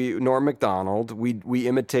 clearly Norm Macdonald. We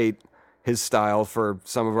imitate his style for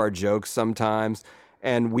some of our jokes sometimes.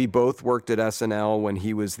 And we both worked at SNL when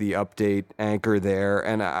he was the update anchor there.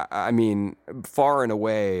 And I mean, far and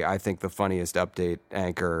away, I think the funniest update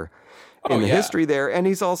anchor in the history there. And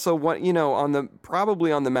he's also one,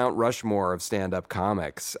 probably on the Mount Rushmore of stand-up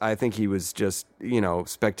comics. I think he was just,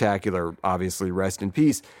 spectacular, obviously, rest in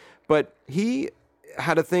peace. But he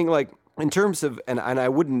had a thing like, in terms of, and I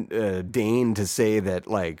wouldn't deign to say that,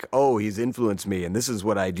 like, oh, he's influenced me and this is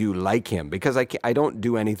what I do like him, because I don't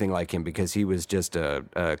do anything like him, because he was just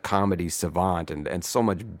a comedy savant and so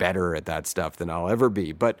much better at that stuff than I'll ever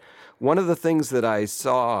be. But one of the things that I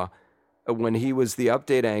saw when he was the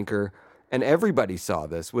update anchor, and everybody saw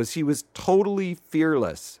this, was he was totally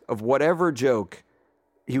fearless of whatever joke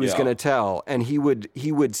he was going to tell, and he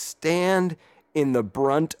would stand in the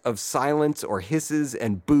brunt of silence or hisses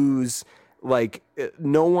and boos like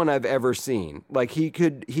no one I've ever seen. Like he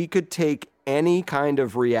could take any kind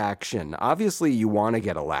of reaction. Obviously, you want to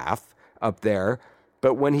get a laugh up there,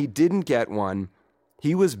 but when he didn't get one,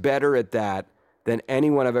 he was better at that than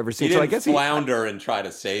anyone I've ever seen. He So I didn't guess flounder and try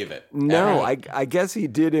to save it. No, I guess he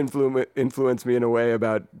did influence me in a way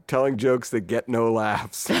about telling jokes that get no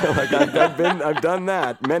laughs. Like I've done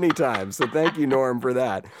that many times. So thank you, Norm, for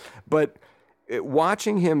that. But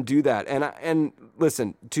watching him do that, and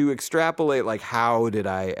listen, to extrapolate, like, how did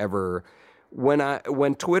I ever,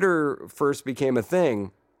 when Twitter first became a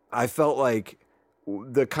thing, I felt like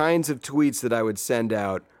the kinds of tweets that I would send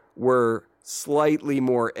out were slightly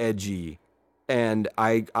more edgy, and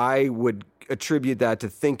I would attribute that to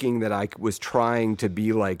thinking that I was trying to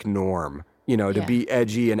be like Norm, to be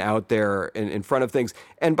edgy and out there in front of things.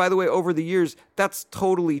 And by the way, over the years, that's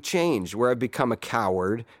totally changed, where I've become a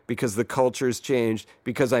coward because the culture's changed,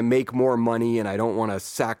 because I make more money and I don't want to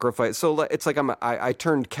sacrifice. So it's like I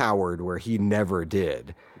turned coward where he never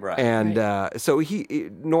did. Right. And so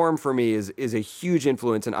Norm for me is a huge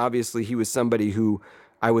influence. And obviously he was somebody who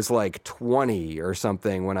I was like 20 or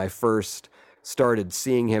something when I first started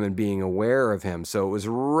seeing him and being aware of him. So it was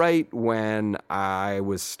right when I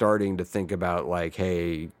was starting to think about, like,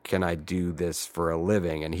 hey, can I do this for a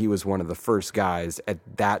living? And he was one of the first guys at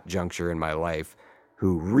that juncture in my life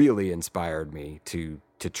who really inspired me to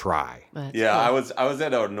try. That's Yeah, cool. I was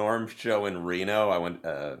at a Norm show in Reno. I went.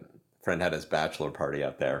 A friend had his bachelor party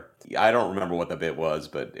out there. I don't remember what the bit was,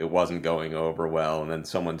 but it wasn't going over well. And then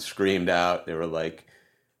someone screamed out. They were like,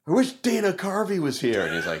 "I wish Dana Carvey was here."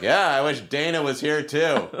 And he's like, "Yeah, I wish Dana was here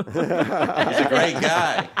too. He's a great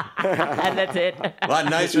guy. And that's it. A lot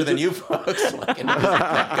nicer than you folks." Like, and he just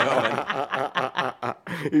kept going.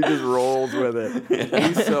 He just rolls with it.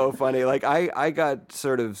 He's so funny. Like I got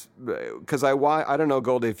sort of, because I don't know,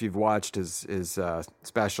 Goldie, if you've watched his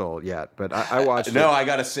special yet, but I watched No, it. I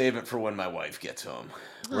got to save it for when my wife gets home.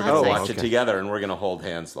 We're that's going to nice. watch it together, and we're going to hold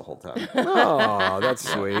hands the whole time. Oh, that's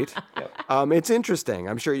sweet. It's interesting.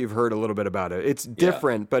 I'm sure you've heard a little bit about it. It's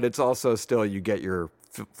different, but it's also still, you get your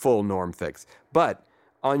full Norm fix. But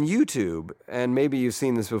on YouTube, and maybe you've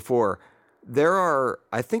seen this before, there are,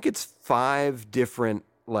 I think it's 5 different,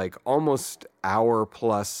 like, almost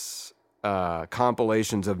hour-plus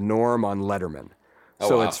compilations of Norm on Letterman.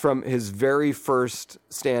 So wow. it's from his very first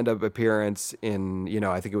stand-up appearance in,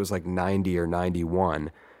 I think it was like 90 or 91,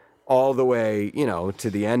 all the way, to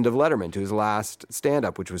the end of Letterman, to his last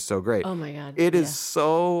stand-up, which was so great. Oh, my God. It is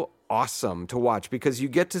so awesome to watch, because you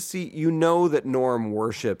get to see, that Norm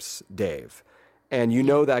worships Dave. And you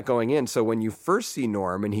know that going in. So when you first see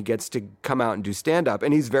Norm and he gets to come out and do stand-up,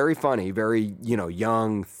 and he's very funny, very,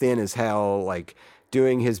 young, thin as hell, like,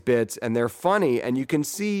 doing his bits, and they're funny, and you can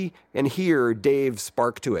see and hear Dave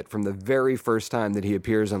spark to it from the very first time that he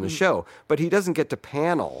appears on the show. But he doesn't get to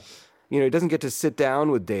panel. He doesn't get to sit down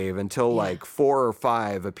with Dave until like 4 or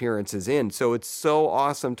 5 appearances in. So it's so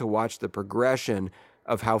awesome to watch the progression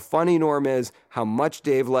of how funny Norm is, how much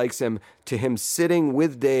Dave likes him, to him sitting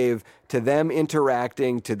with Dave, to them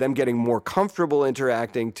interacting, to them getting more comfortable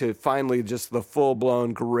interacting, to finally just the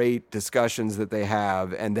full-blown great discussions that they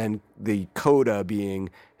have, and then the coda being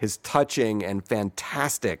his touching and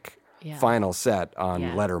fantastic final set on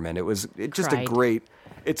Letterman. It's just a great...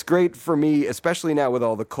 It's great for me, especially now with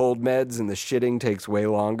all the cold meds and the shitting takes way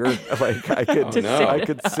longer. Like I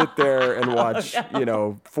could sit there and watch,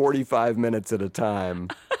 45 minutes at a time.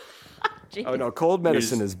 Oh no, cold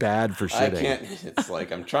medicine is bad for shitting. I can't. It's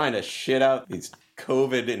like I'm trying to shit out these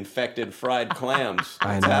COVID-infected fried clams.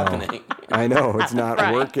 What's happening? I know it's not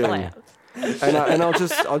Fried working. clams. And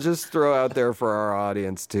I'll just throw out there for our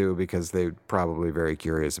audience too, because they're probably very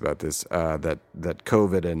curious about this. That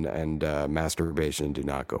COVID and masturbation do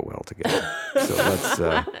not go well together.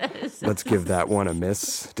 So let's give that one a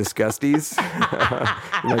miss, disgusties.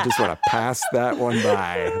 I just want to pass that one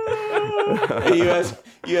by.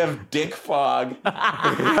 You have Dick Fogg.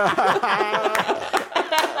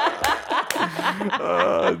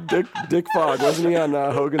 Dick Fogg, wasn't he on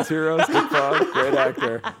Hogan's Heroes? Dick Fogg, great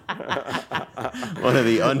actor. One of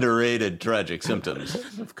the underrated tragic symptoms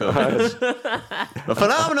of COVID. A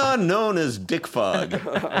phenomenon known as Dick Fogg.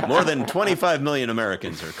 More than 25 million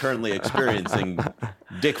Americans are currently experiencing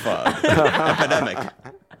Dick Fogg epidemic.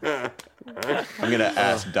 I'm going to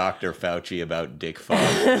ask Dr. Fauci about Dick Fogg.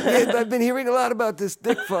 I've been hearing a lot about this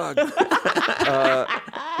Dick Fogg.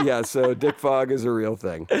 So Dick Fogg is a real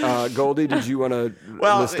thing. Goldie, did you want to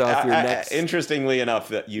list off your next? Interestingly enough,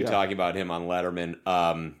 that you talking about him on Letterman,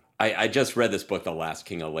 I just read this book, The Last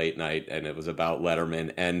King of Late Night, and it was about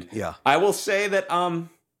Letterman. And I will say that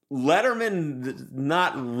Letterman,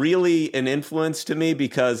 not really an influence to me,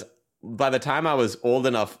 because by the time I was old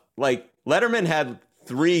enough, like Letterman had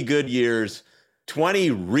 3 good years, 20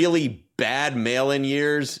 really bad mail-in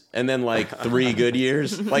years, and then like 3 good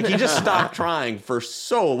years. Like he just stopped trying for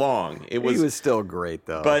so long. He was still great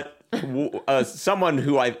though. But someone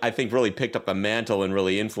who I think really picked up the mantle and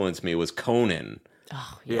really influenced me was Conan.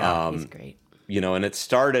 Oh yeah, he's great. And it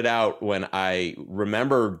started out when I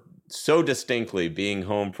remember so distinctly being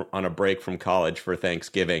home on a break from college for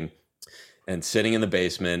Thanksgiving and sitting in the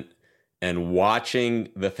basement and watching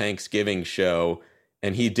the Thanksgiving show.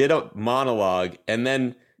 And he did a monologue, and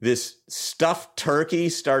then this stuffed turkey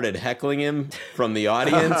started heckling him from the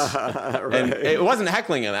audience. Right. And it wasn't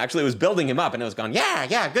heckling him, actually. It was building him up, and it was going,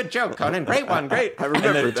 yeah, good joke, Conan. Great one, great. I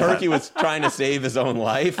remember and the turkey was trying to save his own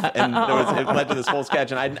life, and it led to this whole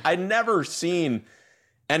sketch. And I'd never seen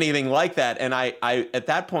anything like that. And I at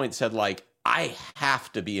that point said, like, I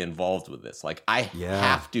have to be involved with this. Like, I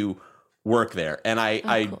have to work there. And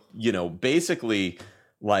I basically,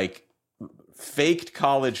 like, faked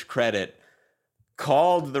college credit,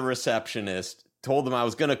 called the receptionist, told them I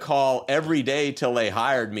was going to call every day till they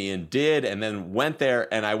hired me, and did, and then went there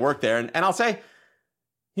and I worked there. And I'll say,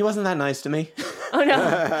 he wasn't that nice to me. Oh,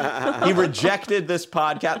 no. He rejected this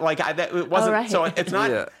podcast. Like, it wasn't, right. So it's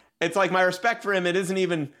not, it's like my respect for him. It isn't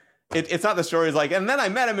even, it's not the story. It's like, and then I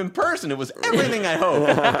met him in person. It was everything I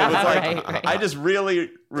hoped. It was like, right. I just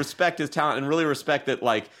really respect his talent and really respect that,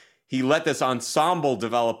 like, he let this ensemble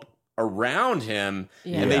develop around him,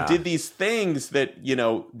 and they did these things that,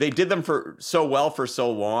 they did them for so well for so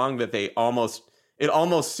long that it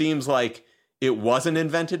almost seems like it wasn't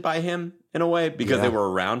invented by him in a way, because they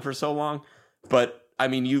were around for so long. But I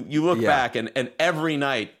mean, you look back, and every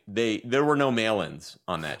night there were no mail-ins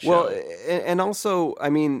on that show. Well, and also, I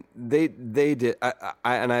mean, they did,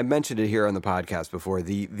 and I mentioned it here on the podcast before.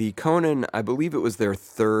 The Conan, I believe it was their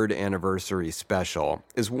 3rd anniversary special,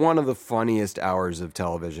 is one of the funniest hours of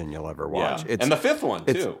television you'll ever watch. Yeah. And the 5th one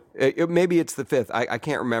too. Maybe it's the 5th. I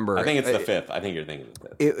can't remember. I think it's the 5th. I think you're thinking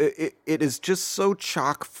of the 5th. It is just so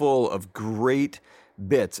chock full of great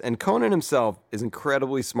bits, and Conan himself is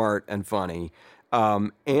incredibly smart and funny.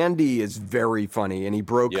 Andy is very funny, and he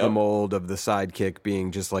broke the mold of the sidekick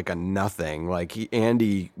being just like a nothing. Like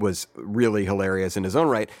Andy was really hilarious in his own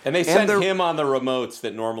right. And they sent him on the remotes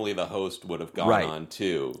that normally the host would have gone on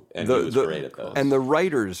too, and he was great at those. And the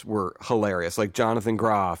writers were hilarious, like Jonathan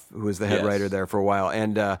Groff, who was the head writer there for a while,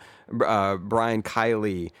 and Brian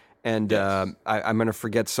Kiley. And I'm going to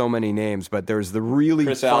forget so many names, but there's the really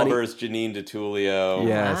Chris funny... Albers, Janine DeTullio.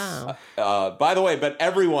 Yes. Wow. By the way, but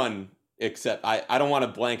everyone... Except I don't want to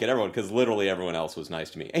blanket everyone, because literally everyone else was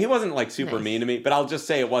nice to me. And he wasn't like super mean to me, but I'll just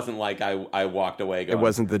say it wasn't like I walked away going... It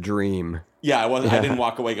wasn't the dream. Yeah, I didn't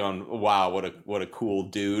walk away going, "Wow, what a cool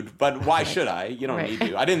dude." But why should I? You don't need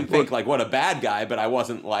to. I didn't think like what a bad guy, but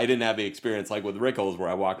I didn't have the experience like with Rickles where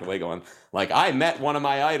I walked away going like I met one of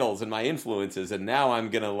my idols and my influences, and now I'm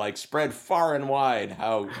gonna like spread far and wide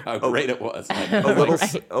how great it was. Like,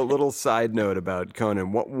 a little side note about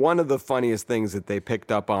Conan. One of the funniest things that they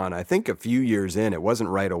picked up on, I think a few years in, it wasn't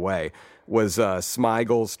right away, was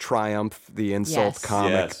Smigel's Triumph, the insult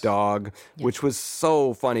comic dog, which was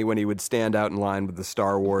so funny when he would stand out in line with the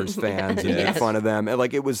Star Wars fans and make fun of them. And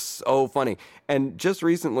like, it was so funny. And just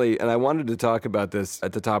recently, and I wanted to talk about this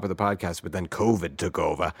at the top of the podcast, but then COVID took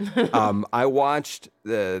over. I watched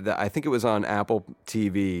I think it was on Apple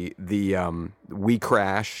TV, the We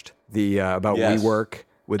Crashed, about WeWork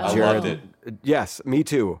with Jared. Loved it. Yes, me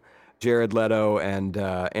too. Jared Leto and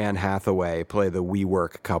Anne Hathaway play the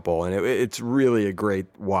WeWork couple, and it's really a great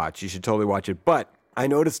watch. You should totally watch it. But I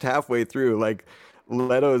noticed halfway through, like,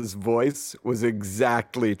 Leto's voice was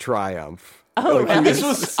exactly Triumph. Oh, like,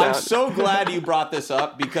 really? I'm so glad you brought this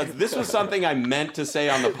up because this was something I meant to say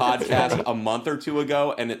on the podcast a month or two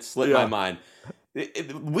ago, and it slipped my mind.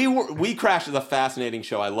 We Crashed is a fascinating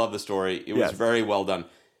show. I love the story. It was very well done.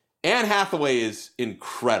 Anne Hathaway is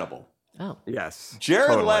incredible. Oh. Yes.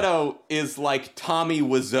 Jared Leto is like Tommy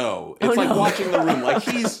Wiseau. It's like watching The Room. Like,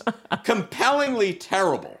 he's compellingly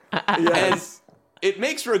terrible. Yes. And it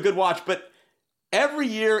makes for a good watch, but every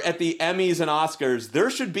year at the Emmys and Oscars,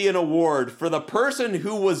 there should be an award for the person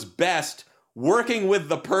who was best working with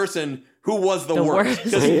the person who was the worst.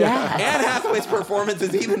 Because Anne Hathaway's performance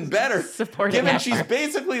is even better, given she's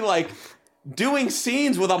basically like doing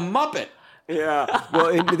scenes with a Muppet. Yeah.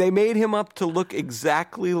 Well, they made him up to look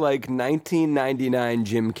exactly like 1999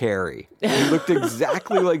 Jim Carrey. He looked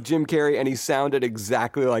exactly like Jim Carrey, and he sounded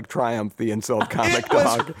exactly like Triumph, the insult comic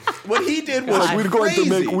dog. What he did was we're going to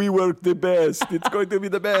make WeWork the best. It's going to be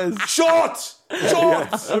the best. Shots!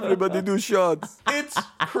 Yes, everybody do shots. It's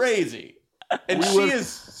crazy. And she is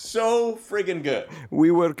so friggin' good.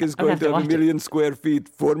 WeWork is going to have 1 million square feet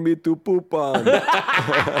for me to poop on.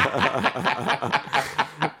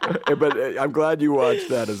 But I'm glad you watched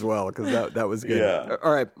that as well, because that was good. Yeah.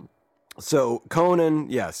 All right. So Conan,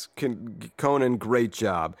 yes. Conan, great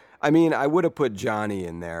job. I mean, I would have put Johnny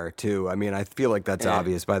in there, too. I mean, I feel like that's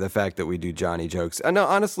obvious by the fact that we do Johnny jokes. No,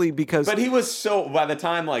 honestly, because... But he was so... By the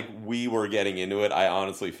time, like, we were getting into it, I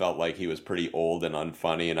honestly felt like he was pretty old and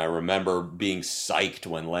unfunny, and I remember being psyched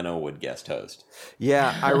when Leno would guest host.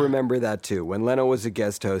 Yeah, I remember that, too. When Leno was a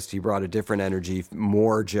guest host, he brought a different energy,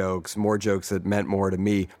 more jokes that meant more to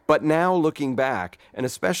me. But now, looking back, and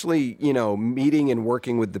especially, meeting and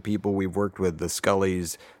working with the people we've worked with, the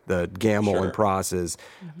Scullys, the Gamble and Prosses,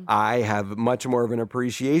 I have much more of an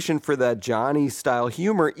appreciation for that Johnny-style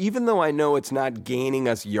humor, even though I know it's not gaining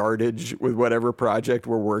us yardage with whatever project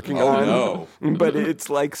we're working on. No. But it's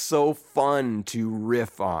like so fun to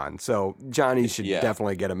riff on. So Johnny should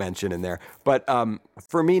definitely get a mention in there. But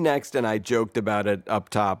for me next, and I joked about it up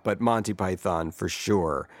top, but Monty Python for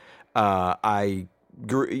sure. WGBH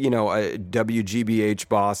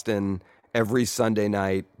Boston, every Sunday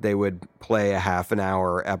night, they would play a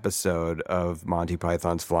half-an-hour episode of Monty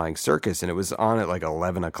Python's Flying Circus, and it was on at like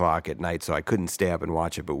 11 o'clock at night, so I couldn't stay up and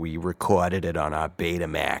watch it, but we recorded it on our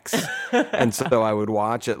Betamax. And so I would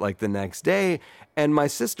watch it like the next day, and my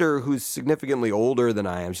sister, who's significantly older than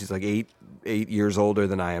I am, she's like eight years older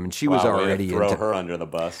than I am, and she was already throw her under the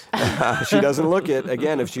bus. She doesn't look it.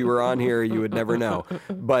 Again, if she were on here, you would never know.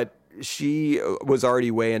 But she was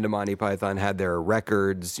already way into Monty Python, had their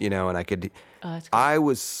records, and I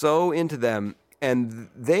was so into them. And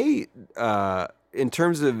they, in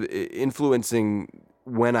terms of influencing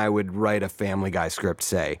when I would write a Family Guy script,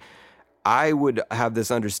 say, I would have this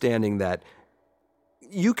understanding that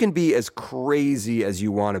you can be as crazy as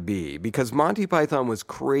you want to be, because Monty Python was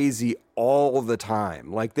crazy all the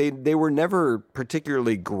time. Like they were never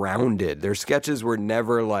particularly grounded. Their sketches were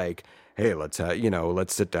never like, hey, let's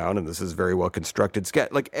sit down and this is very well constructed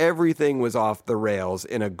sketch. Like everything was off the rails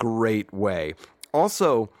in a great way.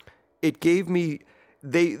 Also, it gave me,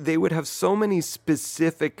 they would have so many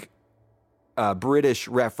specific British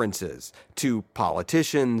references to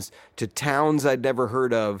politicians, to towns I'd never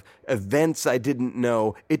heard of, events I didn't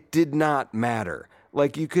know. It did not matter.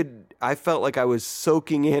 Like I felt like I was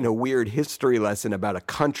soaking in a weird history lesson about a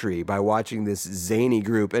country by watching this zany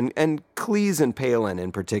group, and Cleese and Palin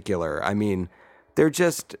in particular. I mean, they're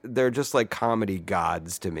just like comedy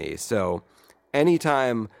gods to me. So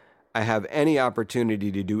anytime I have any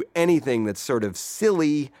opportunity to do anything that's sort of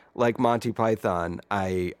silly like Monty Python,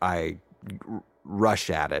 I rush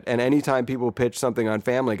at it. And anytime people pitch something on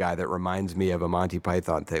Family Guy that reminds me of a Monty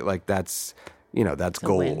Python thing, like that's that's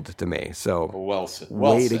gold to me. So Well said.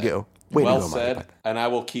 way to go. Way well to go, said. Monty Python. And I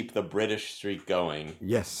will keep the British streak going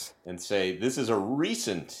Yes. and say this is a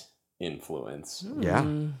recent influence. Yeah.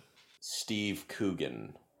 Steve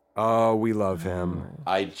Coogan. Oh, we love him.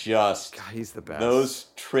 God, He's the best. Those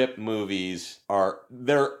Trip movies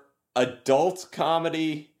they're adult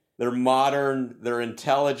comedy. They're modern. They're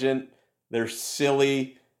intelligent. They're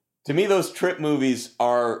silly. To me, those Trip movies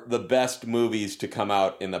are the best movies to come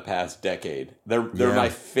out in the past decade. They're my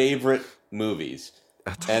favorite movies.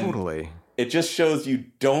 Totally. And it just shows you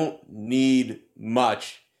don't need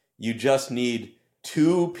much. You just need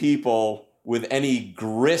two people with any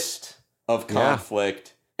grist of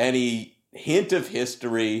conflict, any hint of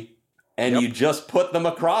history, and you just put them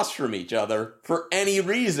across from each other for any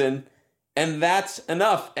reason, and that's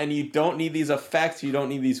enough. And you don't need these effects. You don't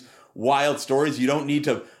need these wild stories. You don't need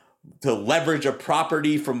to leverage a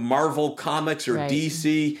property from Marvel Comics or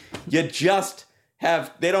DC. You just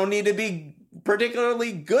they don't need to be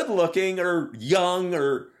particularly good looking or young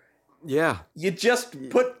or you just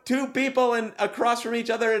put two people across from each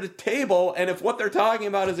other at a table, and if what they're talking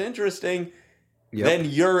about is interesting, then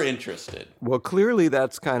you're interested. Well, clearly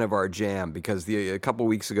that's kind of our jam, because a couple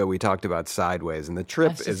weeks ago we talked about Sideways, and the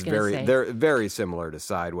Trip is they're very similar to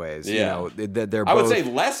Sideways. Yeah. They're I would both, say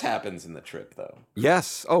less happens in the Trip though.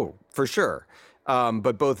 Yes. Oh, for sure.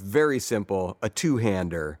 But both very simple, a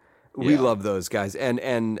two-hander. We love those guys.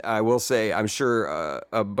 And I will say, I'm sure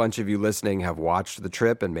a bunch of you listening have watched The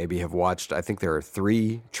Trip and maybe have watched, I think there are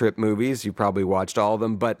 3 Trip movies. You probably watched all of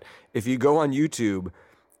them. But if you go on YouTube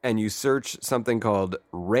and you search something called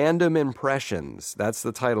Random Impressions, that's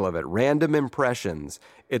the title of it, Random Impressions,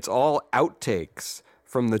 it's all outtakes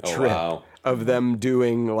from The Trip of them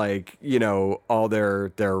doing all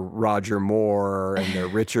their Roger Moore and their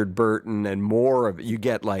Richard Burton and more of it. You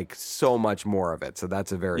get so much more of it. So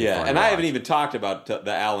that's a very fun and watch. I haven't even talked about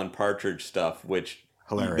the Alan Partridge stuff, which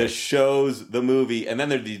hilarious. The shows, the movie, and then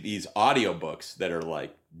there are these audiobooks that are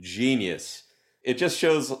genius. It just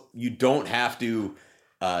shows you don't have to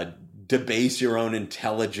debase your own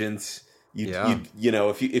intelligence.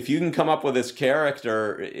 If you can come up with this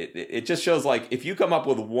character, it just shows if you come up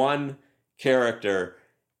with one character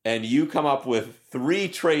and you come up with 3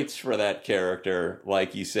 traits for that character,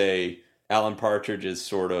 like you say, Alan Partridge is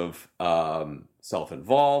sort of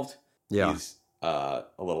self-involved. Yeah. He's a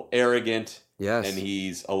little arrogant. Yes. And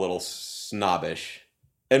he's a little snobbish.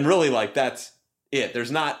 And really, that's it.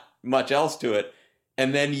 There's not much else to it.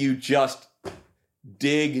 And then you just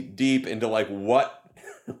dig deep into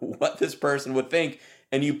what this person would think,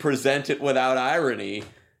 and you present it without irony.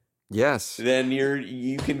 Yes. Then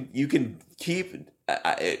you can keep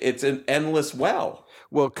it's an endless well.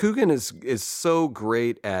 Well, Coogan is so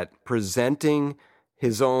great at presenting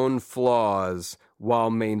his own flaws while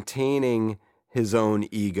maintaining his own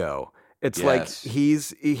ego. It's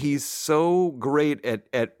he's so great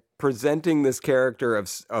at presenting this character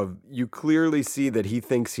of you clearly see that he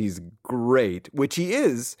thinks he's great, which he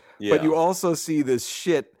is, but you also see this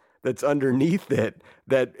shit that's underneath it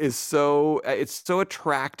that is it's so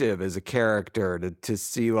attractive as a character to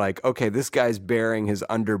see okay, this guy's bearing his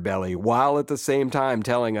underbelly while at the same time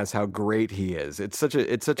telling us how great he is. It's such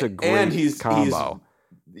a great combo.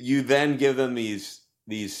 You then give them these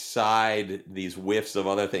whiffs of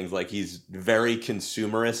other things, he's very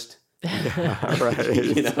consumerist.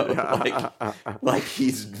 Right.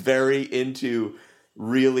 He's very into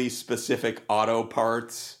really specific auto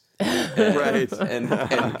parts. Right.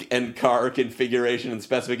 and car configuration and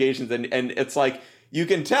specifications, and it's you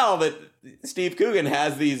can tell that Steve Coogan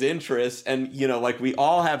has these interests, and we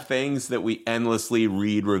all have things that we endlessly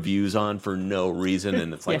read reviews on for no reason,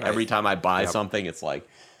 and it's every time I buy something, it's I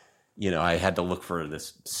had to look for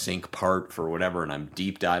this sync part for whatever, and I'm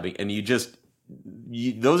deep diving, and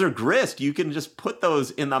those are grist. You can just put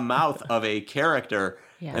those in the mouth of a character,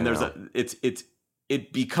 and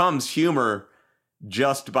it becomes humor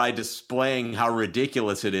just by displaying how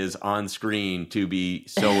ridiculous it is on screen to be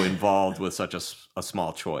so involved with such a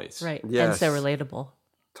small choice. Right. Yes. And so relatable.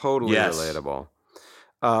 Totally relatable.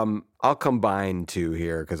 I'll combine 2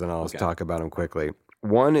 here because then I'll talk about them quickly.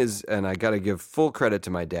 One is, and I got to give full credit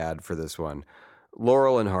to my dad for this one,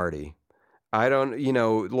 Laurel and Hardy.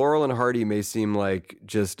 Laurel and Hardy may seem like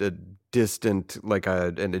just a distant,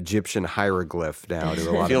 an Egyptian hieroglyph now to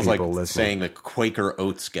a lot of people listening. Saying the Quaker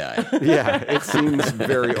Oats guy. Yeah, it seems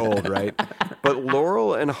very old, right? But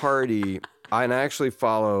Laurel and Hardy, and I actually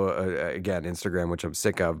follow, again, Instagram, which I'm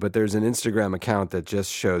sick of, but there's an Instagram account that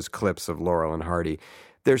just shows clips of Laurel and Hardy.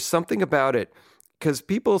 There's something about it. because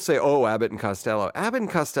people say, "Oh, Abbott and Costello." Abbott and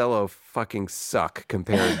Costello fucking suck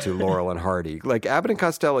compared to Laurel and Hardy. Like Abbott and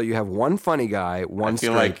Costello, you have one funny guy, one I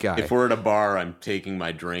feel straight like guy. if we're at a bar, I'm taking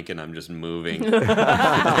my drink and I'm just moving. No,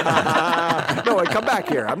 come back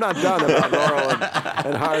here. I'm not done about Laurel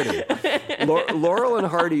and Hardy. Laurel and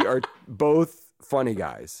Hardy are both funny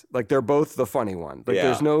guys. Like they're both the funny one. Like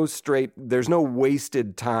there's no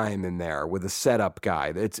wasted time in there with a setup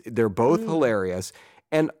guy. They're both hilarious.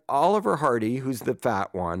 And Oliver Hardy, who's the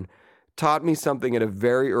fat one, taught me something at a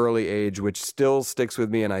very early age, which still sticks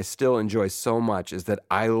with me and I still enjoy so much, is that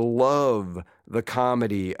I love the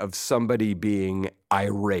comedy of somebody being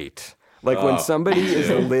irate. Like when somebody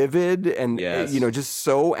is livid and, just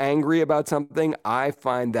so angry about something, I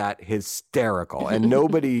find that hysterical. And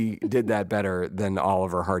nobody did that better than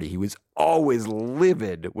Oliver Hardy. He was always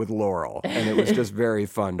livid with Laurel, and it was just very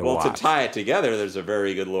fun to watch. Well, to tie it together, there's a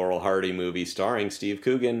very good Laurel Hardy movie starring Steve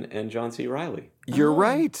Coogan and John C. Reilly. You're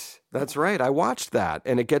right. That's right. I watched that,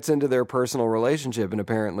 and it gets into their personal relationship, and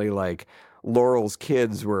apparently, like, Laurel's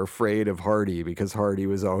kids were afraid of Hardy because Hardy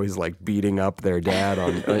was always like beating up their dad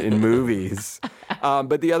in movies.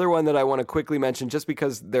 But the other one that I want to quickly mention, just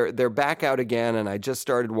because they're back out again, and I just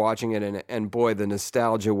started watching it, and boy, the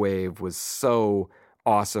nostalgia wave was so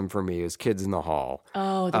awesome for me. Is Kids in the Hall.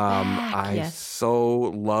 Oh, the back. I so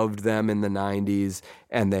loved them in the 90s,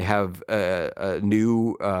 and they have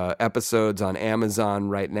new episodes on Amazon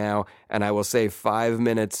right now. And I will say 5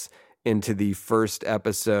 minutes into the first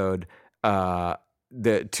episode, the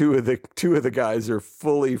two of the guys are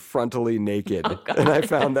fully frontally naked, and I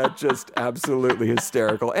found that just absolutely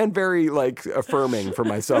hysterical and very like affirming for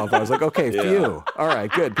myself. I was like, okay, phew, all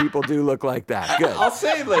right, good. People do look like that. Good. I'll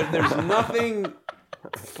say that there's nothing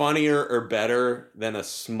funnier or better than a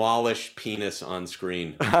smallish penis on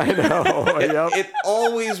screen. I know. It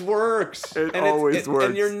always works. It always works,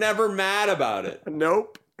 and you're never mad about it.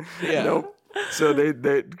 Nope. Yeah. Nope. So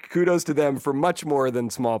they kudos to them for much more than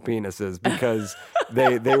small penises, because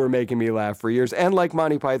they were making me laugh for years. And like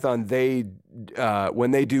Monty Python, they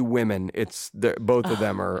when they do women, both of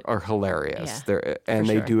them are hilarious. Yeah,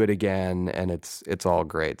 they do it again, and it's all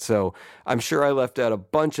great. So I'm sure I left out a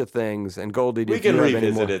bunch of things. And Goldie, We can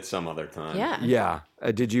revisit it some other time. Yeah. Yeah.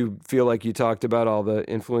 Did you feel like you talked about all the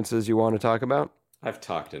influences you want to talk about? I've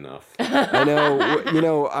talked enough. I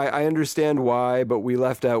know, I understand why, but we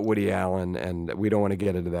left out Woody Allen, and we don't want to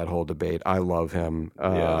get into that whole debate. I love him,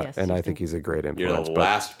 Yes, and I think he's a great influence. You're the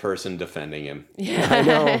last person defending him.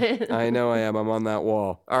 Yeah. I know I am. I'm on that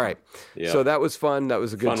wall. All right. Yeah. So that was fun. That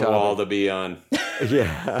was a good Fun topic. wall to be on.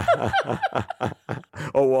 Yeah.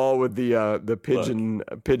 A wall with the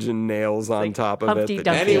pigeon nails on top of Humpty it.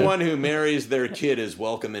 Dumpty. Anyone who marries their kid is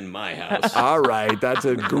welcome in my house. All right. That's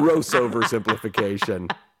a gross oversimplification.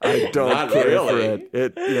 I don't Not care really. for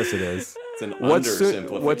it. Yes, it is. It's an What's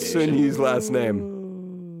undersimplification. Sun Yi's last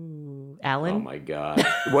name? Alan? Oh my God.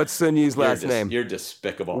 What's Sun Yi's last name? You're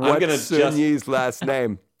despicable. What's I'm gonna Sun Yi's last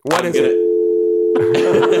name? What I'm is it?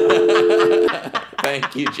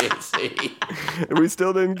 Thank you, JC. We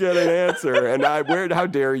still didn't get an answer, and how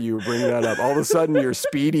dare you bring that up? All of a sudden, you're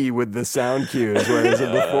speedy with the sound cues, whereas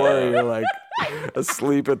before you're like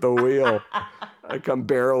asleep at the wheel. I come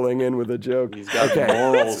barreling in with a joke. He's got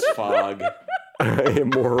morals fog.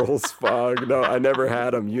 Morals fog. No, I never had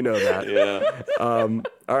them. You know that. Yeah.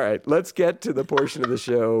 All right, let's get to the portion of the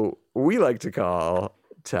show we like to call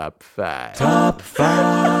Top 5. Top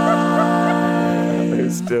 5. They're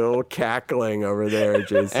still cackling over there,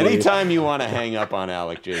 JC. Anytime you want to hang up on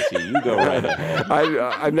Alec, JC, you go right ahead.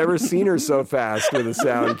 I've never seen her so fast with a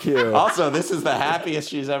sound cue. Also, this is the happiest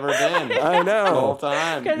she's ever been. I know. The whole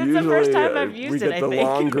time. Because it's the first time I've used we it, get I the think.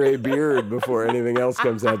 long gray beard before anything else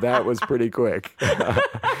comes out. That was pretty quick.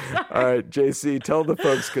 All right, JC, tell the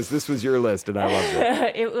folks, because this was your list and I loved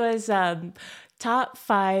it. It was top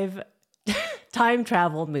 5 time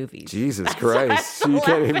travel movies. Jesus Christ. You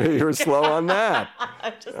were slow on that.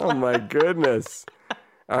 Oh my goodness.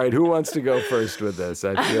 All right, who wants to go first with this?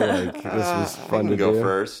 I feel like this was fun to go do.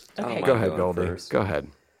 first. Okay. I don't Go mind ahead, going Goldie. first. Go ahead.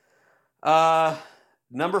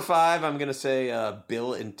 Number 5, I'm going to say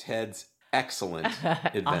Bill and Ted's Excellent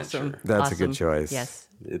Adventure. Awesome. That's a good Awesome. choice. Yes.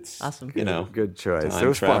 It's, Awesome. you know, Good choice. time It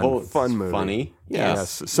was travel. fun. Fun It's movie. funny.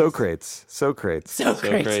 Yes. Socrates. So great.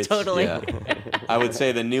 Totally. Yeah. I would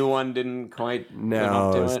say the new one didn't quite live No,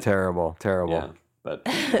 up it to was it. terrible. Terrible. Yeah, but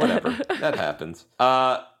whatever. That happens.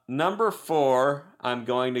 Number 4, I'm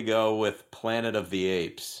going to go with Planet of the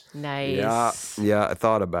Apes. Nice. Yeah, I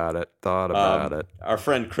thought about it. Our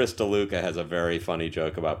friend Chris DeLuca has a very funny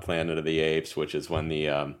joke about Planet of the Apes, which is when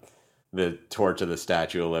the torch of the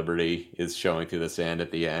Statue of Liberty is showing through the sand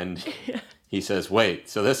at the end. He says, "Wait,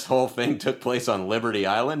 so this whole thing took place on Liberty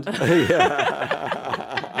Island?"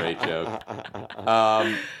 Great joke.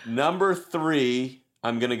 Number 3,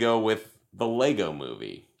 I'm going to go with the Lego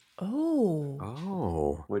Movie.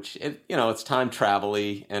 Oh. Which, it's time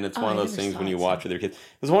travel-y, and it's one of those things when you saw it. watch with your kids.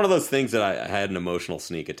 It was one of those things that I had an emotional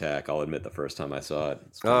sneak attack, I'll admit, the first time I saw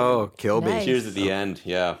it. Kilby. Nice. Cheers at the end,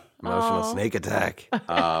 yeah. Emotional snake attack.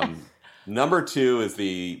 Number 2 is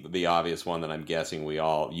the obvious one that I'm guessing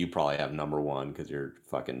you probably have number 1 because you're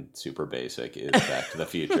fucking super basic, is Back to the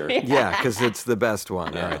Future. Yeah, because it's the the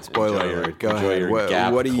one. Yeah. All right, spoiler alert. Go enjoy ahead. your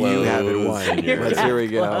Gap What do you have in clothes one? and your Here we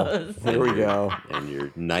go. clothes. Here we go. And your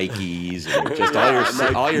Nikes and just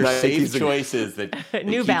all your Nikes safe and- choices that New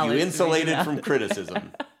keep you Balance. insulated from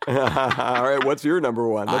criticism. All right, what's your number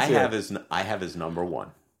 1? I have his number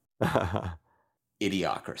 1.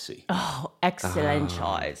 Idiocracy. Oh, excellent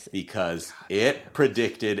choice. Because it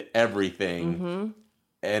predicted everything,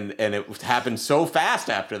 and it happened so fast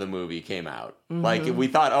after the movie came out. Like we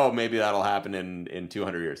thought, oh, maybe that'll happen in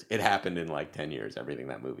 200 years. It happened in like 10 years. Everything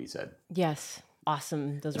that movie said. Yes.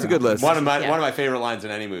 Awesome. Those It's are a good list. One of my favorite lines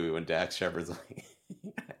in any movie when Dax Shepard's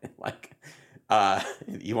like,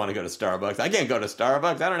 you want to go to Starbucks? I can't go to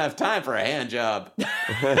Starbucks. I don't have time for a hand job.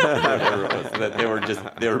 That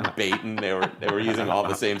they were baiting. They were using all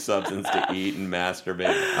the same substance to eat and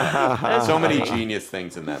masturbate. So many genius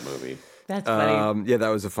things in that movie. That's funny. Yeah, that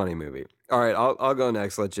was a funny movie. All right, I'll go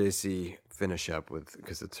next. Let JC finish up with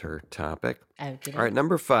because it's her topic. Okay. All right,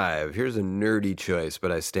 number 5. Here's a nerdy choice,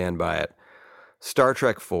 but I stand by it. Star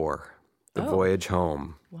Trek 4, The Voyage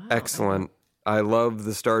Home. Wow. Excellent. I love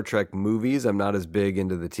the Star Trek movies. I'm not as big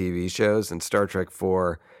into the TV shows, and Star Trek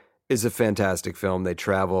 4 is a fantastic film. They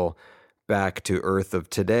travel back to Earth of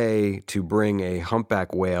today to bring a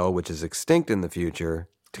humpback whale, which is extinct in the future,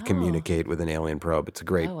 to communicate with an alien probe. It's a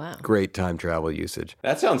great time travel usage.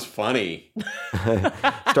 That sounds funny.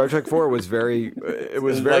 Star Trek 4 was very Then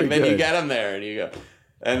good. you get them there, and you go,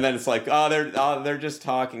 and then it's like, they're just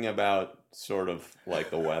talking about sort of like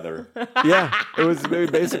the weather. Yeah, it was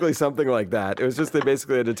basically something like that. It was just they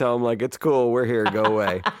basically had to tell him, like, it's cool, we're here, go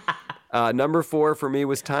away. Number 4 for me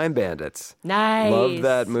was Time Bandits. Nice. Loved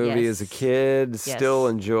that movie Yes. as a kid. Yes. Still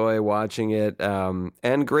enjoy watching it.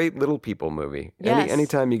 And great Little People movie. Yes.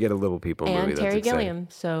 Anytime you get a Little People movie, And that's Terry exciting. Gilliam.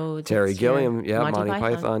 So Terry that's your Gilliam, yeah, Monty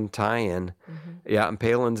Python tie-in. Yeah, and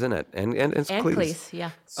Palin's in it. And it's And Cleese. Cleese,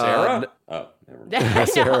 yeah. Sarah? Never mind.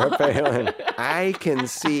 Sarah Palin. I can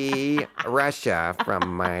see Russia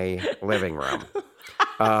from my living room.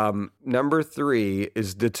 Number 3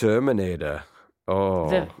 is The Terminator.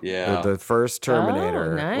 Yeah. The first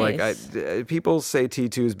Terminator. Oh, Like nice. people say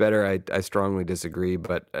T2 is better. I strongly disagree,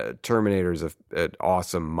 but Terminator is an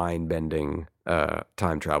awesome, mind-bending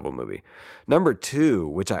time travel movie. Number 2,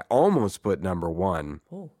 which I almost put number 1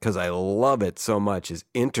 because I love it so much, is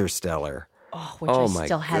Interstellar. Which Oh, I my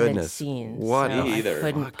still haven't goodness. seen. What so Me either. I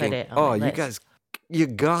couldn't put it on my you list. guys, you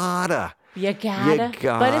gotta. You gotta.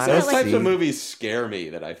 gotta. But isn't Those it like types of movies scare me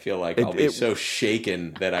that I feel like I'll be so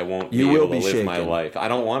shaken that I won't be You will able to be live my shaken. life. I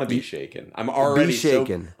don't want to be shaken. I'm already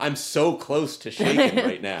shaken. I'm so close to shaken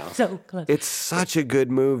right now. so close? It's such a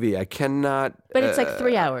good movie. I cannot. But it's like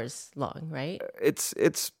 3 hours long, right? It's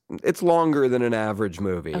longer than an average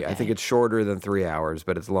movie. I Okay. think it's shorter than 3 hours,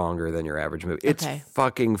 but it's longer than your average movie. It's Okay.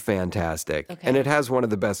 fucking fantastic, Okay. and it has one of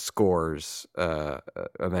the best scores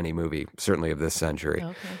of any movie, certainly of this century.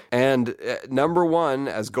 Okay. And number 1,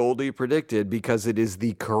 as Goldie predicted, because it is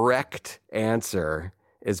the correct answer,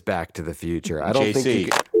 is Back to the Future. I don't think you.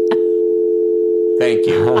 Thank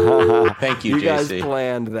you. Thank you, You guys JC.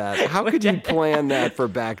 planned that. How could you plan that for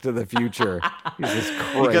Back to the Future? Jesus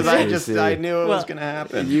Christ. Because I JC. knew it was going to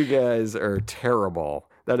happen. You guys are terrible.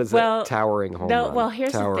 That is a towering home run. well,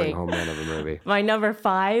 here's the towering thing. home run of a movie. My number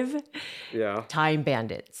 5, Yeah. Time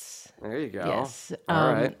Bandits. There you go. Yes.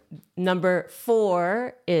 All right. Number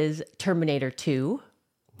 4 is Terminator 2.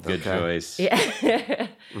 Good choice. Yeah.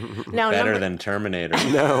 Now, Better than Terminator.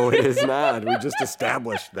 No, it is not. We just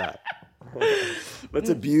established that. Let's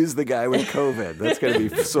abuse the guy with COVID. That's going to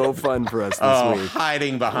be so fun for us this week.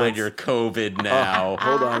 Hiding behind your COVID now.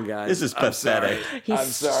 Hold on, guys. This is pathetic. He's I'm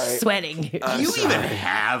sorry. sweating. Do you even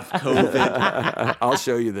have COVID? I'll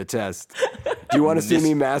show you the test. Do you want to see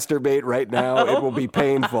me masturbate right now? It will be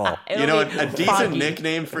painful. You know, It'll a be decent foggy.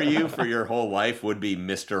 nickname for you for your whole life would be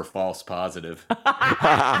Mr. False Positive.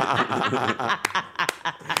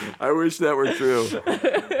 I wish that were true.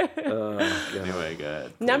 Anyway, go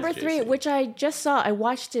ahead. Number Please, 3, JC. which I just saw, I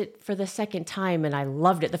watched it for the second time and I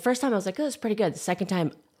loved it. The first time I was like, oh, it's pretty good. The second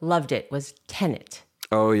time, loved it, was Tenet,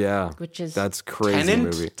 Oh, yeah. which is That's crazy Tenant?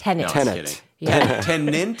 movie. Tenet. No, I'm Tenet. kidding. Yeah.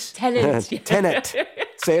 Tenant? Tenet. Tenet.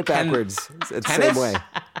 Say it backwards. It's the same way.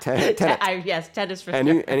 Tenet. Yes, tennis for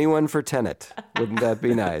sure. Anyone for Tenet? Wouldn't that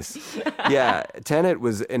be nice? Yeah, Tenet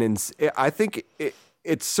was I think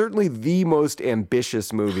it's certainly the most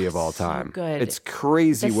ambitious movie of all time. So good. It's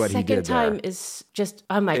crazy what he did there. The second time is just,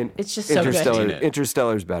 it's just so good.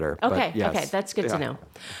 Interstellar's better. Okay, but yes. okay, that's good to know.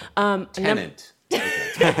 Tenant.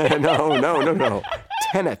 No.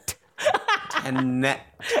 Tenet.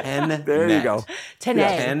 There you go.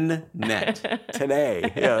 Tenet.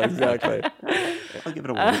 Tenet. Yeah, exactly. I'll give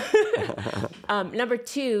it a 1. Number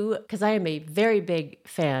 2, because I am a very big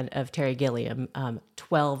fan of Terry Gilliam,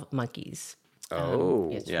 12 Monkeys.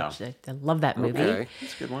 Yeah. I love that movie. Okay.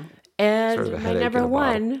 That's a good one. And Sort of a my headache number in a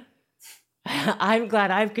bottle. 1, I'm glad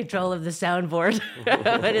I have control of the soundboard.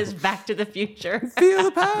 It is Back to the Future. Feel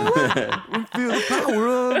the power. Feel the power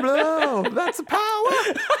of love. That's the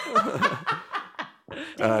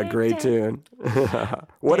power. Great tune.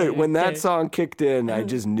 When that song kicked in, I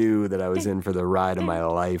just knew that I was in for the ride of my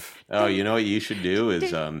life. Oh, you know what you should do is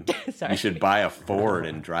Sorry. you should buy a Ford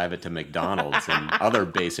and drive it to McDonald's and other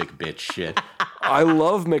basic bitch shit. I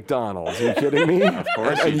love McDonald's. Are you kidding me? Of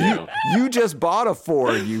course you do. You just bought a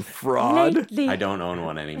Ford, you fraud. Lately. I don't own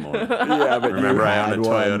one anymore. Yeah, but Remember, you I had owned a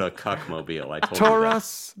one. Toyota Cuckmobile. I told you that.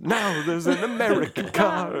 Taurus, now there's an American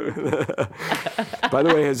car. By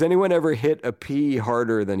the way, has anyone ever hit a P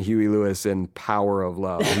harder than Huey Lewis in Power of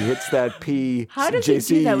Love? He hits that P. How does he JC,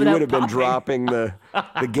 do that you without would have been popping? dropping the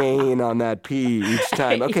gain on that P each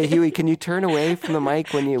time. Okay, Huey, can you turn away from the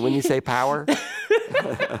mic when you say power?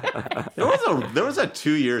 There was a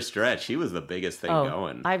 2-year stretch. He was the biggest thing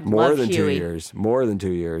going. I More love than Huey. 2 years. More than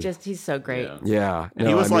 2 years. He's so great. Yeah. Yeah. And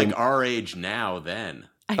he was like our age now then.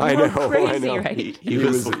 I know, crazy, I know. right? He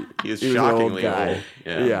was an old shockingly guy. old.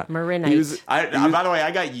 Yeah. Marinite. He was- By the way,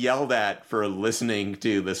 I got yelled at for listening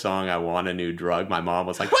to the song "I Want a New Drug." My mom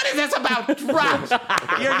was like, "What is this about drugs?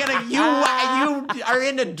 You are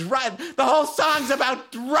into drugs. The whole song's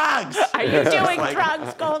about drugs." Are you doing like-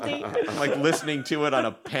 drugs, Goldie? I'm like listening to it on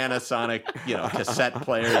a Panasonic, cassette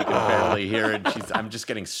player. You can barely hear it. I'm just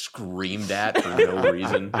getting screamed at for no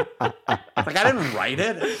reason. Like I didn't write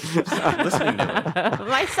it. Just listening to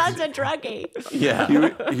it. My son's a druggie. Yeah.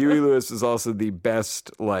 Huey Lewis is also the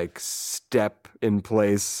best, step in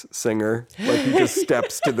place singer. Like, he just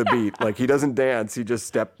steps to the beat. Like, he doesn't dance. He just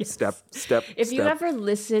step. If you ever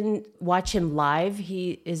watch him live,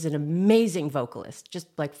 he is an amazing vocalist, just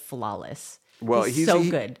flawless. Well, he's so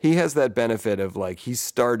good. He has that benefit of he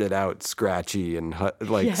started out scratchy and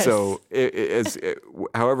Yes. so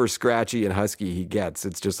however scratchy and husky he gets,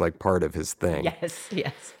 it's just part of his thing. Yes.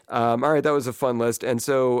 All right, that was a fun list. And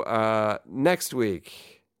so next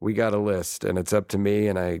week we got a list, and it's up to me,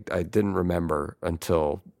 and I didn't remember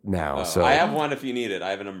until now. So I have one if you need it.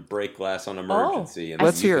 I have a break glass on emergency. And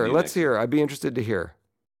let's you can hear. do Let's next. hear. I'd be interested to hear.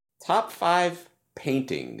 Top 5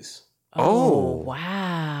 paintings. Oh,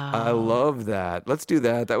 wow. I love that. Let's do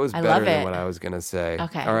that. That was I better love than it. what I was going to say.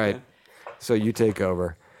 Okay. All right. So you take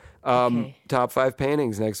over. Okay. Top 5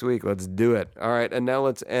 paintings next week. Let's do it. All right. And now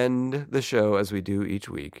let's end the show as we do each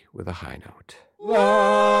week with a high note.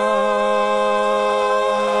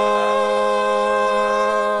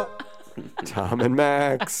 Tom and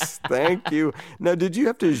Max, thank you. Now, did you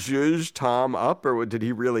have to zhuzh Tom up, or did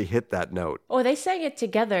he really hit that note? Oh, they sang it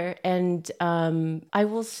together, and I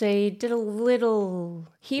will say did a little.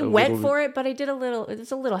 He went for it, but I did a little. It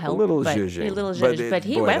was a little help. A little but, zhuzhing. A little zhuzh, but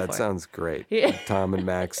he boy, went that for it. sounds great. Tom and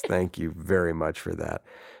Max, thank you very much for that.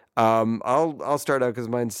 I'll start out because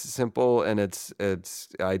mine's simple, and it's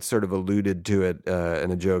I sort of alluded to it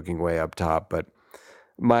in a joking way up top, but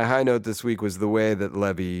my high note this week was the way that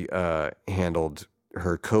Levy handled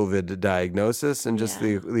her COVID diagnosis and just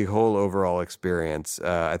the whole overall experience.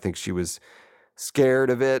 I think she was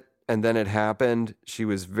scared of it, and then it happened. She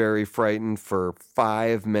was very frightened for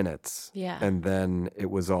 5 minutes. Yeah. And then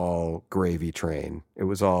it was all gravy train. It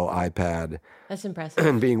was all iPad That's impressive.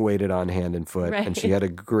 and being waited on hand and foot. Right. And she had a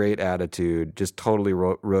great attitude, just totally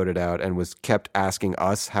wrote it out, and was kept asking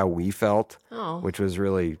us how we felt, which was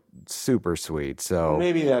really super sweet. So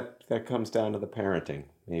Maybe that comes down to the parenting.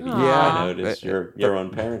 Maybe Yeah. I noticed your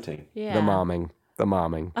own parenting. Yeah. the momming.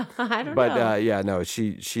 I don't But know.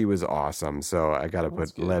 she was awesome. So I got to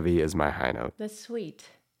put Levy as my high note. That's sweet.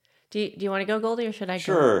 Do you want to go, Goldie, or should I go?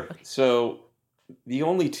 Sure. So the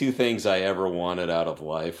only 2 things I ever wanted out of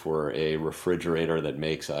life were a refrigerator that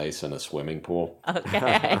makes ice and a swimming pool.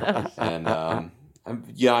 Okay. And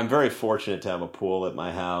I'm very fortunate to have a pool at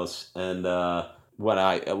my house. And what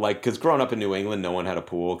I like, because growing up in New England, no one had a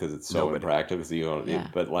pool because it's so impractical.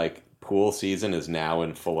 But pool season is now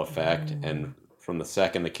in full effect, and from the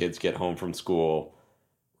second the kids get home from school,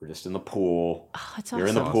 we're just in the pool. Oh, it's You're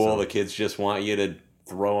in the pool. awesome. The kids just want you to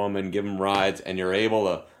throw them and give them rides, and you're able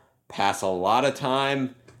to pass a lot of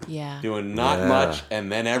time doing not much,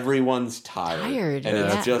 and then everyone's tired. And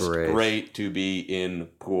it's just great to be in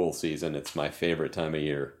pool season. It's my favorite time of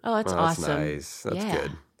year. Oh, that's awesome. Nice. That's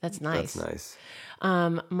good. That's nice. That's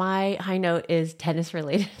nice. My high note is tennis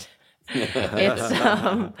related. It's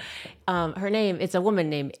her name. It's a woman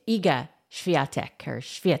named Iga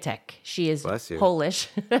Świątek. She is Polish,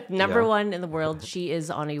 number one in the world. She is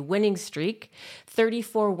on a winning streak,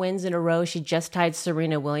 34 wins in a row. She just tied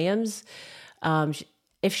Serena Williams.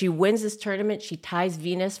 If she wins this tournament, she ties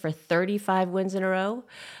Venus for 35 wins in a row.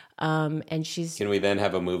 And she's. Can we then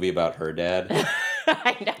have a movie about her dad?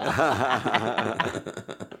 I know.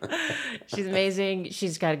 She's amazing.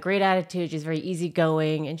 She's got a great attitude. She's very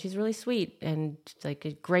easygoing, and she's really sweet and like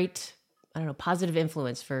a great, positive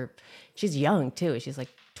influence for. She's young too. She's like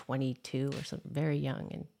 22 or something, very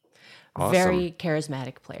young and very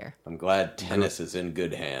charismatic player. I'm glad tennis is in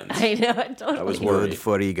good hands. I know. Totally. I was worried. Good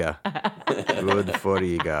for Iga. Good for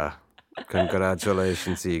Iga.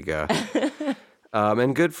 Congratulations, Iga.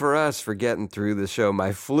 And good for us for getting through the show.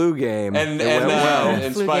 My flu game, and went well.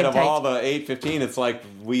 In spite of all the 8:15, it's like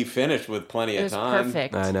we finished with plenty of time.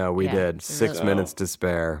 Perfect. I know we did. 6 minutes to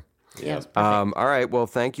spare. Yeah. All right. Well,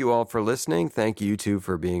 thank you all for listening. Thank you two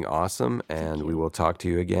for being awesome, and we will talk to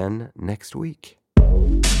you again next week.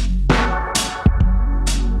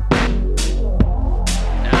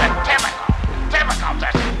 Typical,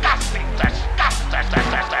 disgusting display.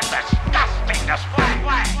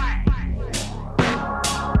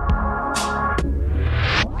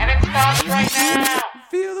 And it starts right now.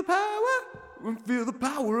 Feel the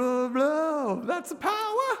power of love. That's the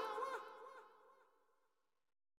power.